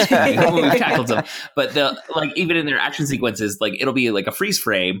podcast. We've tackled them. But even in their action sequences, it'll be a freeze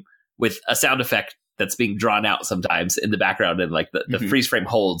frame with a sound effect that's being drawn out sometimes in the background. And the freeze frame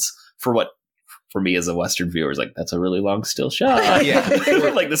holds for for me as a Western viewer is like, that's a really long still shot. Yeah.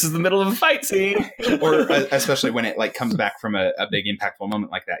 Like this is the middle of a fight scene. Or especially when it like comes back from a big impactful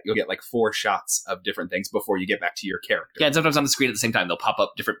moment like that, you'll get like 4 shots of different things before you get back to your character. Yeah, and sometimes on the screen at the same time they'll pop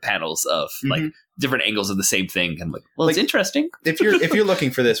up different panels of like different angles of the same thing. And like, well, it's interesting. If you're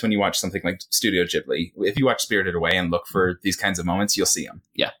looking for this when you watch something like Studio Ghibli, if you watch Spirited Away and look for these kinds of moments, you'll see them.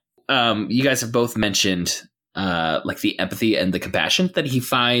 Yeah. You guys have both mentioned like the empathy and the compassion that he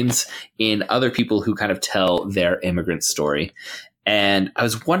finds in other people who kind of tell their immigrant story. And I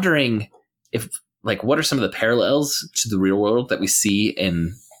was wondering if, like, what are some of the parallels to the real world that we see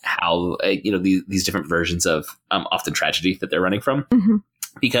in how, these different versions of often tragedy that they're running from? Mm-hmm.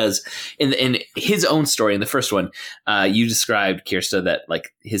 Because in his own story, in the first one, you described, Kirsta, that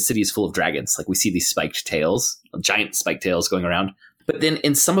like his city is full of dragons. Like we see these spiked tails, giant spiked tails going around. But then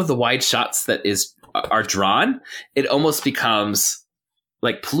in some of the wide shots that are drawn, it almost becomes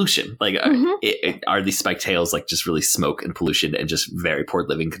like pollution. Like are these spiked tails like just really smoke and pollution and just very poor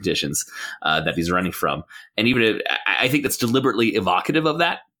living conditions that he's running from? And even I think that's deliberately evocative of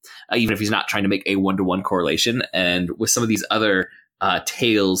that, even if he's not trying to make a 1-to-1 correlation. And with some of these other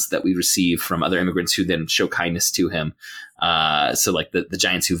tales that we receive from other immigrants who then show kindness to him. So like the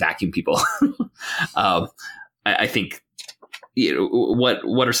giants who vacuum people. I think,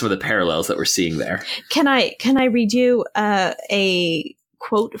 what are some of the parallels that we're seeing there? Can I read you a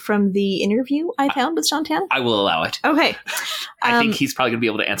quote from the interview I found with Shaun Tan? I will allow it. Okay. I think he's probably going to be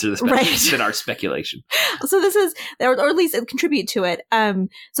able to answer this better than our speculation. So this is, or at least contribute to it.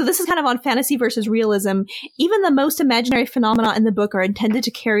 So this is kind of on fantasy versus realism. Even the most imaginary phenomena in the book are intended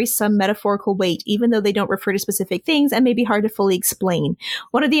to carry some metaphorical weight, even though they don't refer to specific things and may be hard to fully explain.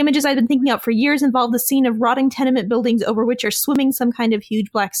 One of the images I've been thinking of for years involved the scene of rotting tenement buildings over which are swimming some kind of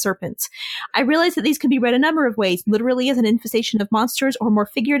huge black serpents. I realize that these could be read a number of ways, literally as an infestation of monsters or more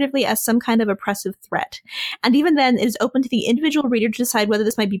figuratively as some kind of oppressive threat. And even then, it is open to the individual reader to decide whether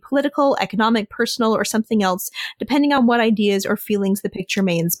this might be political, economic, personal, or something else, depending on what ideas or feelings the picture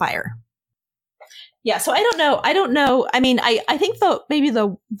may inspire. Yeah, so I don't know. I mean, I think maybe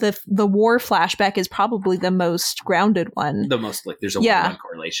the war flashback is probably the most grounded one. The most, like, there's a one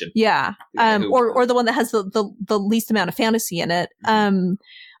correlation. Yeah. Or the one that has the least amount of fantasy in it.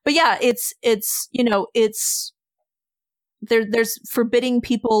 But yeah, it's there's forbidding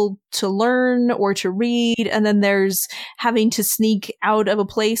people to learn or to read, and then there's having to sneak out of a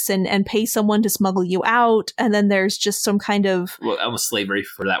place and pay someone to smuggle you out, and then there's just some kind of almost slavery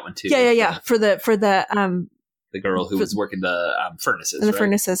for that one too. Yeah. For the girl who was working the furnaces. The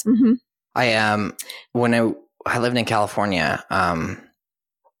furnaces. Mm-hmm. When I lived in California, I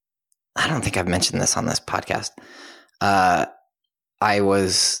don't think I've mentioned this on this podcast. I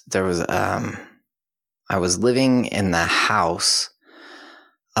was living in the house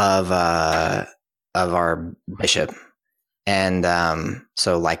of our bishop, and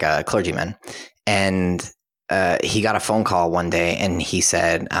so like a clergyman, and he got a phone call one day, and he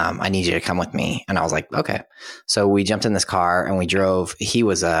said, "I need you to come with me." And I was like, "Okay." So we jumped in this car and we drove. He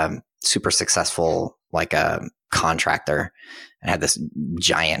was a super successful like a contractor and had this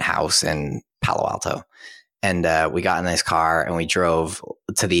giant house in Palo Alto, and we got in this car and we drove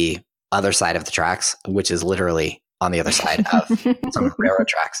to the other side of the tracks, which is literally on the other side of some railroad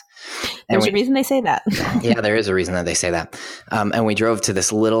tracks. There's a reason they say that. Yeah, there is a reason that they say that. And we drove to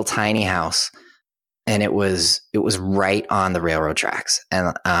this little tiny house, and it was right on the railroad tracks.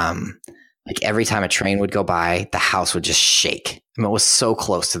 And like every time a train would go by, the house would just shake. I mean, it was so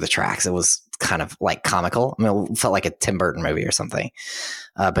close to the tracks. It was kind of like comical. I mean, it felt like a Tim Burton movie or something,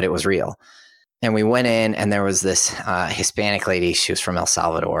 but it was real. And we went in, and there was this Hispanic lady. She was from El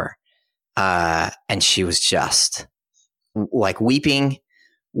Salvador. And she was just like weeping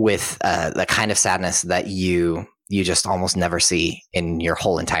with the kind of sadness that you just almost never see in your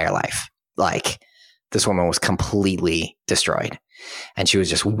whole entire life. Like this woman was completely destroyed, and she was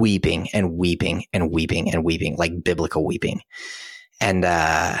just weeping and weeping and weeping and weeping, like biblical weeping. And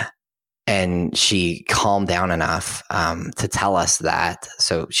she calmed down enough to tell us that.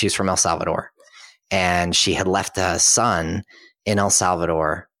 So she's from El Salvador, and she had left a son in El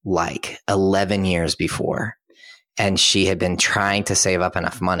Salvador like 11 years before. And she had been trying to save up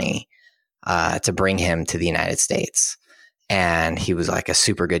enough money to bring him to the United States. And he was like a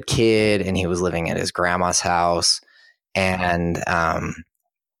super good kid, and he was living at his grandma's house. And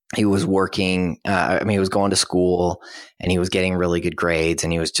he was working, he was going to school, and he was getting really good grades,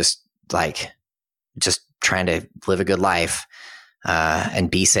 and he was just trying to live a good life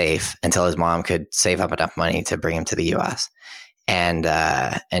and be safe until his mom could save up enough money to bring him to the US.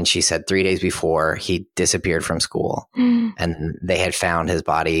 And she said 3 days before he disappeared from school, and they had found his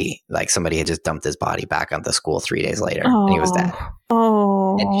body, like somebody had just dumped his body back onto school 3 days later, and he was dead.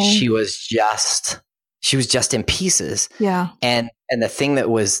 Oh, and she was just in pieces. Yeah. And the thing that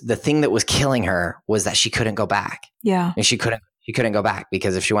was killing her was that she couldn't go back. Yeah. And she couldn't go back,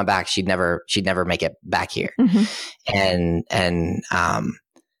 because if she went back, she'd never make it back here. And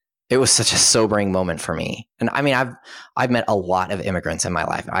it was such a sobering moment for me. And I mean, I've met a lot of immigrants in my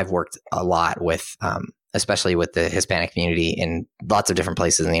life. I've worked a lot with, especially with the Hispanic community in lots of different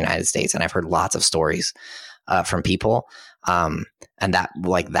places in the United States. And I've heard lots of stories from people. And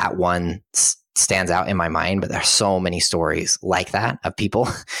that one stands out in my mind, but there's so many stories like that of people.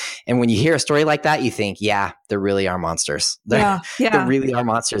 And when you hear a story like that, you think, yeah, there really are monsters. There really are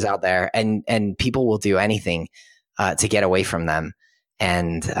monsters out there, and people will do anything to get away from them.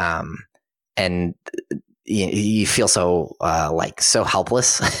 And you feel so so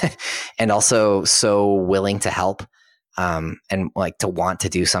helpless, and also so willing to help, and like to want to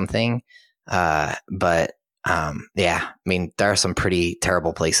do something. But I mean, there are some pretty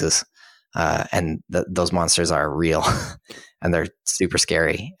terrible places, and those monsters are real, and they're super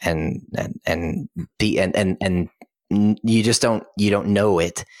scary, and you just don't know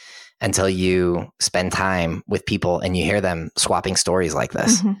it until you spend time with people and you hear them swapping stories like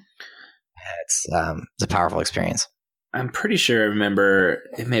this. It's a powerful experience. I'm pretty sure I remember,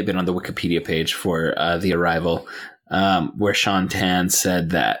 it may have been on the Wikipedia page for The Arrival, where Shaun Tan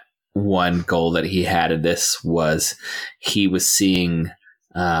said that one goal that he had in this was he was seeing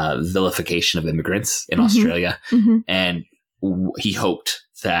vilification of immigrants in Australia, and he hoped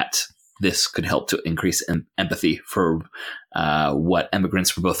that this could help to increase empathy for what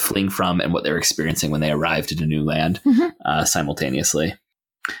immigrants were both fleeing from and what they were experiencing when they arrived in a new land simultaneously.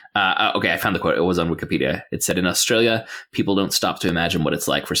 Okay, I found the quote. It was on Wikipedia. It said, in Australia, people don't stop to imagine what it's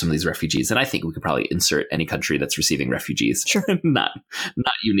like for some of these refugees. And I think we could probably insert any country that's receiving refugees. Sure. not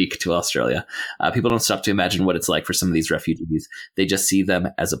unique to Australia. People don't stop to imagine what it's like for some of these refugees. They just see them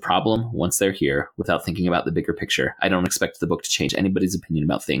as a problem once they're here without thinking about the bigger picture. I don't expect the book to change anybody's opinion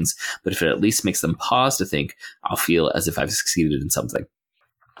about things, but if it at least makes them pause to think, I'll feel as if I've succeeded in something.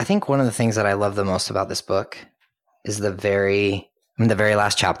 I think one of the things that I love the most about this book is the very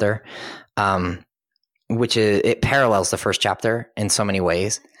last chapter, which it parallels the first chapter in so many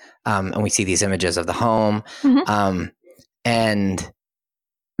ways. And we see these images of the home, but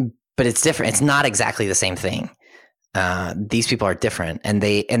it's different. It's not exactly the same thing. These people are different, and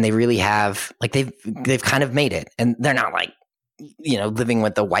they really have, like, they've kind of made it, and they're not like, living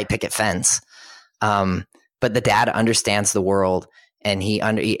with the white picket fence. But the dad understands the world, and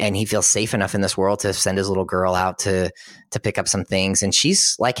he feels safe enough in this world to send his little girl out to pick up some things, and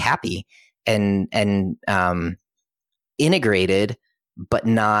she's like happy and integrated, but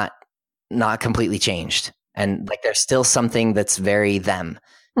not completely changed. And like, there's still something that's very them,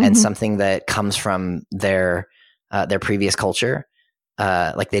 and something that comes from their previous culture.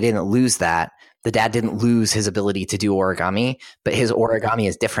 Like, they didn't lose that. The dad didn't lose his ability to do origami, but his origami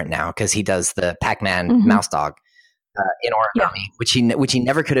is different now because he does the Pac-Man mouse dog in origami, which he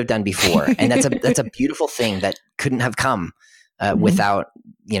never could have done before. And that's a beautiful thing that couldn't have come without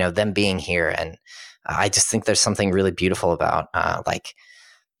them being here. And I just think there's something really beautiful about like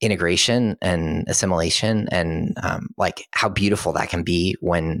integration and assimilation, and like how beautiful that can be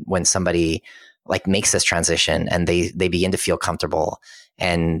when somebody like makes this transition and they begin to feel comfortable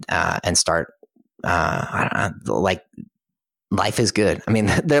and start I don't know, like, life is good. I mean,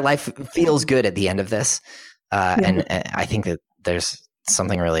 their life feels good at the end of this. And I think that there's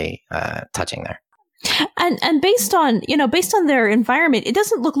something really touching there. And based on their environment, it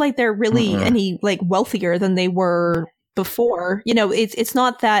doesn't look like they're really any like wealthier than they were before. It's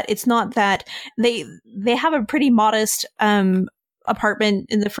not that they have a pretty modest apartment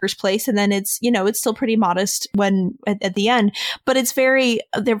in the first place, and then it's still pretty modest when at the end, but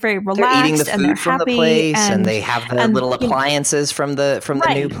they're very relaxed, they're eating the food and they're from happy, the place, and they have the little appliances from the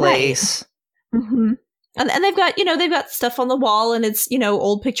new place. Right. And they've got stuff on the wall, and it's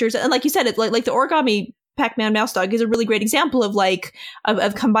old pictures, and like you said, it's like the origami Pac-Man mouse dog is a really great example of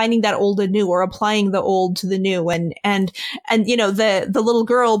of combining that old and new, or applying the old to the new. And the little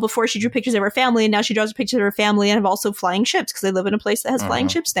girl, before she drew pictures of her family, and now she draws pictures of her family and of also flying ships, because they live in a place that has flying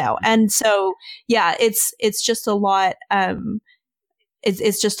ships now. And so, yeah, it's just a lot.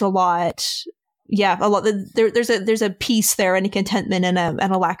 It's just a lot. Yeah, a lot. There's a peace there, and a contentment, and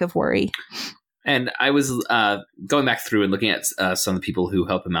a lack of worry. And I was going back through and looking at some of the people who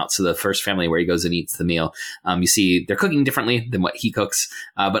help him out. So the first family where he goes and eats the meal, you see they're cooking differently than what he cooks,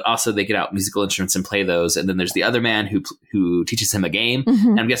 but also they get out musical instruments and play those. And then there's the other man who teaches him a game. Mm-hmm.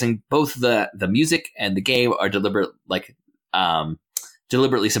 And I'm guessing both the music and the game are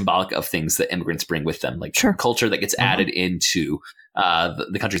deliberately symbolic of things that immigrants bring with them, like culture that gets added into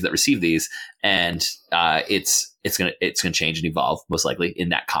the countries that receive these, and it's gonna change and evolve most likely in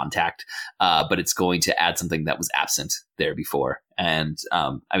that contact, but it's going to add something that was absent there before. And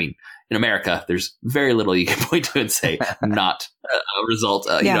I mean, in America, there's very little you can point to and say not a result.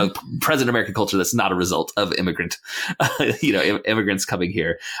 Present American culture that's not a result of immigrants coming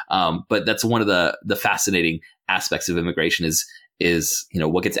here. But that's one of the fascinating aspects of immigration is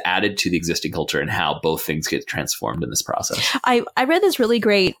what gets added to the existing culture and how both things get transformed in this process. I read this really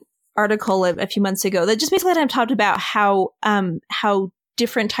great article a few months ago that just basically talked about how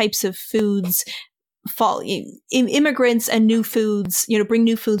different types of foods fall immigrants and new foods, bring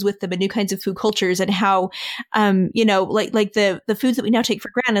new foods with them and new kinds of food cultures, and how like the foods that we now take for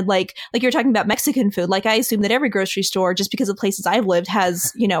granted, like you're talking about Mexican food. Like I assume that every grocery store, just because of places I've lived,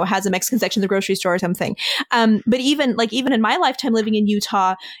 has a Mexican section of the grocery store or something. But even in my lifetime living in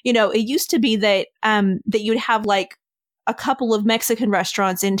Utah, it used to be that that you'd have like a couple of Mexican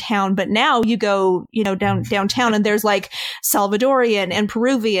restaurants in town, but now you go, downtown and there's like Salvadorian and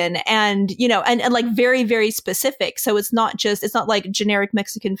Peruvian and like very, very specific. So it's not like generic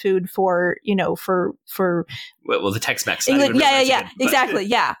Mexican food for the Tex-Mex. Yeah, exactly.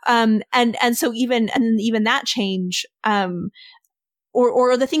 Yeah. And so even that change,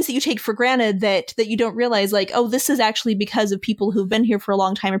 or the things that you take for granted that you don't realize, like, oh, this is actually because of people who've been here for a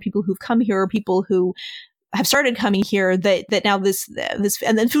long time, or people who've come here, or people who have started coming here, that now this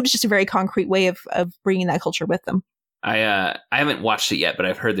and then food is just a very concrete way of bringing that culture with them. I haven't watched it yet, but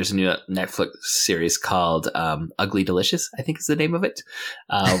I've heard there's a new Netflix series called Ugly Delicious, I think is the name of it.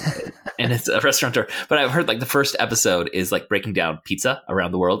 And it's a restaurateur. But I've heard like the first episode is like breaking down pizza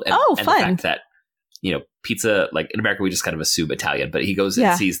around the world. And fun. The fact that, pizza, like in America, we just kind of assume Italian, but he goes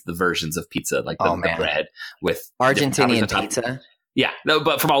and sees the versions of pizza, like the bread with Argentinian pizza. Yeah, no,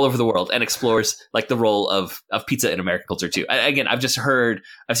 but from all over the world, and explores like the role of pizza in American culture too. Again, I've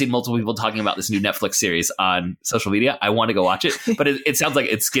seen multiple people talking about this new Netflix series on social media. I want to go watch it, but it sounds like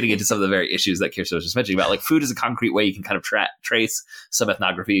it's getting into some of the very issues that Kirsten was just mentioning about. Like food is a concrete way you can kind of trace some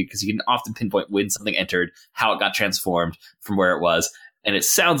ethnography, because you can often pinpoint when something entered, how it got transformed from where it was. And it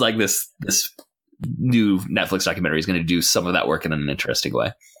sounds like this new Netflix documentary is going to do some of that work in an interesting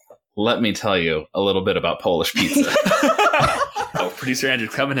way. Let me tell you a little bit about Polish pizza. Oh, producer Andrew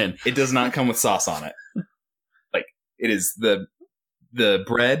coming in. It does not come with sauce on it. Like, it is the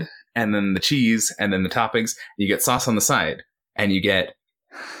bread and then the cheese and then the toppings. You get sauce on the side, and you get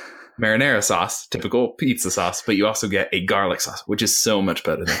marinara sauce, typical pizza sauce, but you also get a garlic sauce, which is so much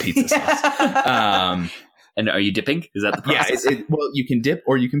better than pizza sauce. And are you dipping? Is that the process? Yeah, well, you can dip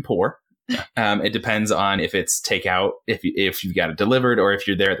or you can pour. It depends on if it's takeout, if you've got it delivered, or if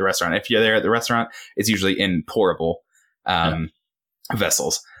you're there at the restaurant. If you're there at the restaurant, it's usually in pourable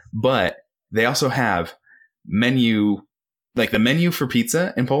vessels. But they also have menu, like the menu for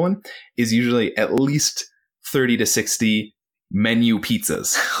pizza in Poland is usually at least 30 to 60 menu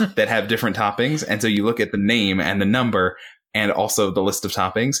pizzas that have different toppings. And so you look at the name and the number and also the list of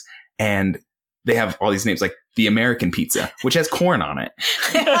toppings, and they have all these names, like the American pizza, which has corn on it.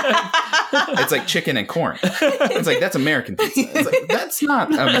 It's like chicken and corn. It's like, that's American pizza. It's like, that's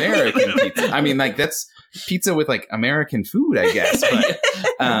not American pizza. I mean, like, that's pizza with like American food, I guess.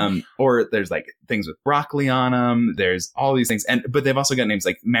 But, or there's like things with broccoli on them. There's all these things. But they've also got names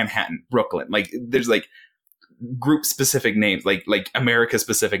like Manhattan, Brooklyn. Like, there's like group specific names, like America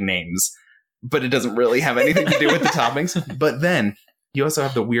specific names, but it doesn't really have anything to do with the toppings. But then you also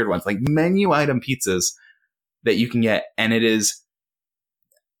have the weird ones, like menu item pizzas that you can get. And it is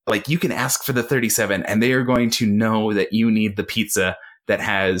like, you can ask for the 37 and they are going to know that you need the pizza that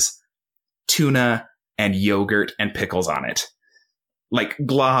has tuna and yogurt and pickles on it. Like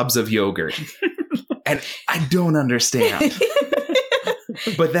globs of yogurt. And I don't understand.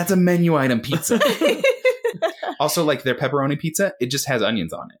 But that's a menu item pizza. Also, like their pepperoni pizza, it just has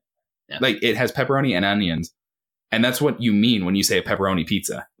onions on it. Yeah. Like it has pepperoni and onions. And that's what you mean when you say a pepperoni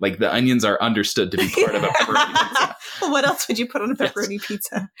pizza. Like the onions are understood to be part of a pepperoni pizza. What else would you put on a pepperoni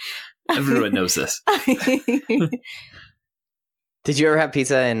pizza? Everyone knows this. Did you ever have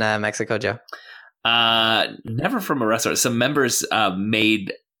pizza in Mexico, Joe? Never from a restaurant. Some members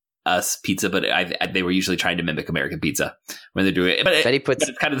made us pizza, but they were usually trying to mimic American pizza when they're doing it. But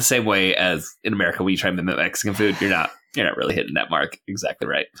it's kind of the same way as in America when you try to mimic Mexican food. You're not You're not really hitting that mark exactly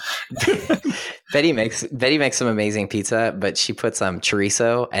right. Betty makes some amazing pizza, but she puts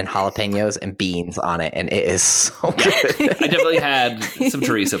chorizo and jalapenos and beans on it, and it is so good. I definitely had some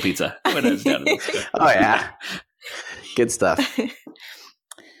chorizo pizza when I was down in Mexico. Oh yeah, good stuff.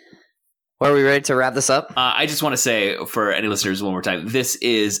 Well, are we ready to wrap this up? I just want to say for any listeners one more time, this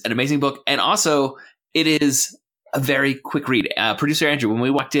is an amazing book, and also it is a very quick read. Producer Andrew, when we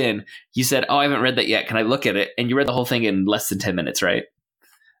walked in, you said, "Oh, I haven't read that yet. Can I look at it?" And you read the whole thing in less than 10 minutes, right?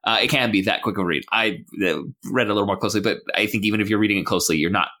 It can be that quick of a read. I read it a little more closely, but I think even if you're reading it closely, you're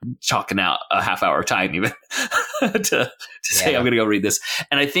not chalking out a half hour time even to say, I'm going to go read this.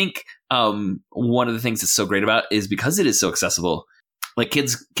 And I think one of the things that's so great about it is because it is so accessible. Like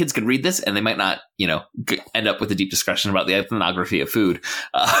kids could read this and they might not, end up with a deep discussion about the ethnography of food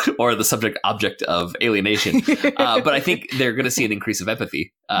or the subject object of alienation. But I think they're going to see an increase of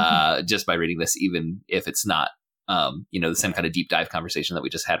empathy just by reading this, even if it's not, the same kind of deep dive conversation that we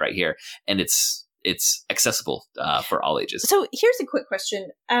just had right here. And it's accessible for all ages. So here's a quick question.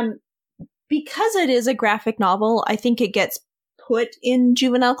 Because it is a graphic novel, I think it gets put in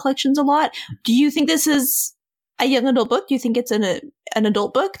juvenile collections a lot. Do you think this is a young adult book? Do you think it's an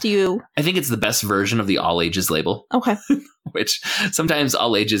adult book? I think it's the best version of the all ages label. Okay. Which sometimes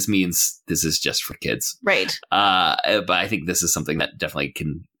all ages means this is just for kids. Right. But I think this is something that definitely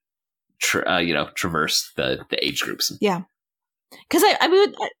can, traverse the age groups. Yeah. Because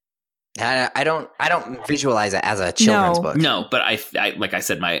I don't visualize it as a children's book. No, but I like I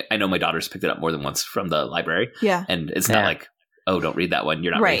said, I know my daughter's picked it up more than once from the library. Yeah. And it's not like, oh, don't read that one.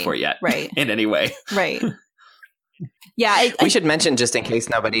 You're not ready for it yet. Right. In any way. Right. Yeah. We should mention, just in case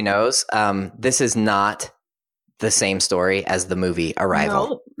nobody knows, this is not the same story as the movie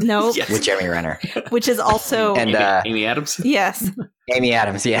Arrival. No. Yes. With Jeremy Renner. Which is also... And Amy Adams? Yes. Amy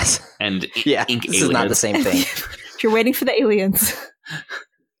Adams, yes. And yeah, Ink this aliens. is not the same thing. If you're waiting for the aliens.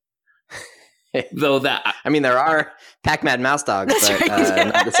 Though that... I mean, there are Pac-Man mouse dogs, but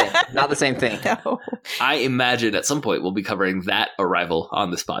right. not the same thing. No. I imagine at some point we'll be covering that Arrival on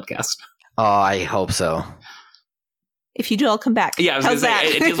this podcast. Oh, I hope so. If you do, I'll come back. Yeah, I was going to say,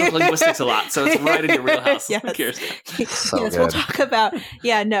 it deals with linguistics a lot, so it's right in your wheelhouse. Yes. So yes, good. we'll talk about...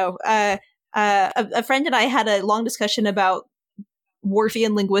 Yeah, no. A friend and I had a long discussion about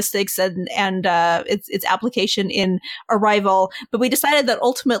Worfian linguistics and its application in Arrival, but we decided that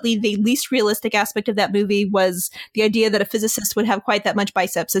ultimately the least realistic aspect of that movie was the idea that a physicist would have quite that much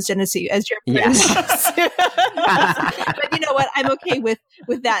biceps as Jeremy. Yes. But you know what? I'm okay with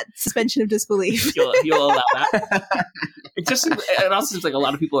that suspension of disbelief. You'll allow that. It also seems like a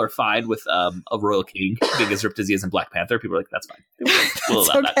lot of people are fine with a royal king being as ripped as he is in Black Panther. People are like, that's fine. We'll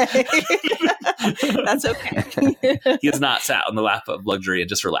allow that. That's okay. He has not sat on the lap of luxury and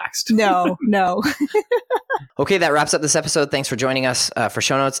just relaxed. No. Okay, that wraps up this episode. Thanks for joining us. For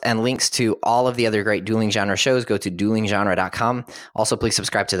show notes and links to all of the other great Dueling Genre shows, go to duelinggenre.com. Also, please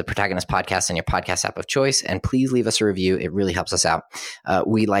subscribe to the Protagonist podcast in your podcast app of choice, and please leave us a review. It really helps us out.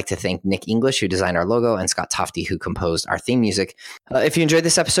 We'd like to thank Nick English, who designed our logo, and Scott Tofty, who composed our theme music. If you enjoyed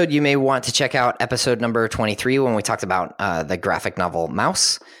this episode, you may want to check out episode number 23 when we talked about the graphic novel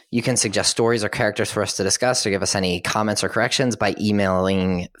Mouse. You can suggest stories or characters for us to discuss, or give us any comments or corrections by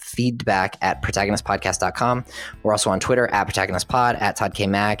emailing feedback@protagonistpodcast.com. We're also on Twitter @protagonistpod,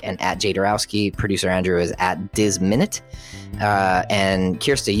 @ToddKMac, and @JDorowski. Producer Andrew is @DizMinute. And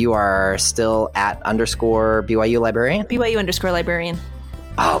Kirsty, you are still @_BYU Librarian? BYU_librarian.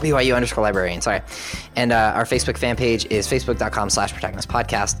 Oh, BYU_librarian. Sorry. And our Facebook fan page is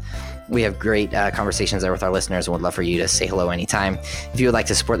facebook.com/protagonistpodcast. We have great conversations there with our listeners and would love for you to say hello anytime. If you would like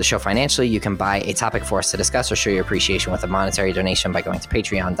to support the show financially, you can buy a topic for us to discuss or show your appreciation with a monetary donation by going to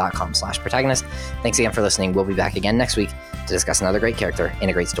patreon.com/protagonist. Thanks again for listening. We'll be back again next week to discuss another great character in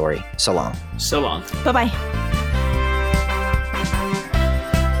a great story. So long. So long. Bye-bye.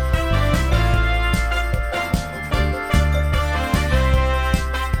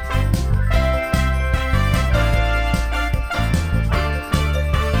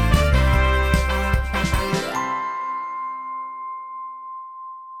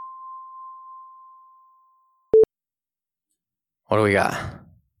 What do we got?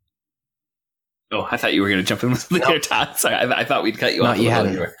 Oh, I thought you were going to jump in with the Todd. Sorry, I thought we'd cut you off. No, you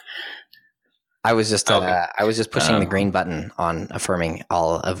hadn't. I was just pushing the green button on affirming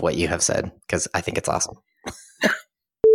all of what you have said because I think it's awesome.